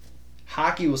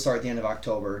 Hockey will start at the end of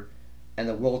October, and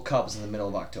the World Cup is in the middle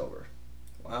of October.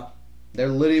 Wow. There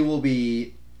literally will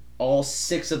be all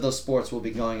 6 of those sports will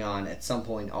be going on at some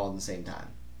point all at the same time.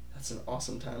 That's an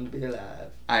awesome time to be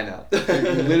alive. I know.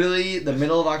 Literally, the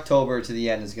middle of October to the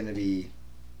end is going to be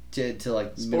to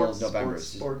like middle of November.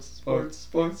 Sports.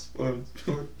 Sports. All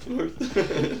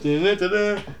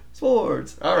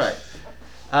right.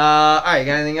 All right. Got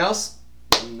anything else?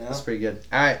 No. That's pretty good.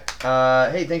 All right.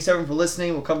 Hey, thanks everyone for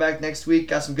listening. We'll come back next week.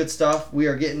 Got some good stuff. We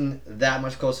are getting that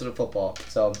much closer to football.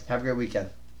 So have a great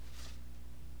weekend.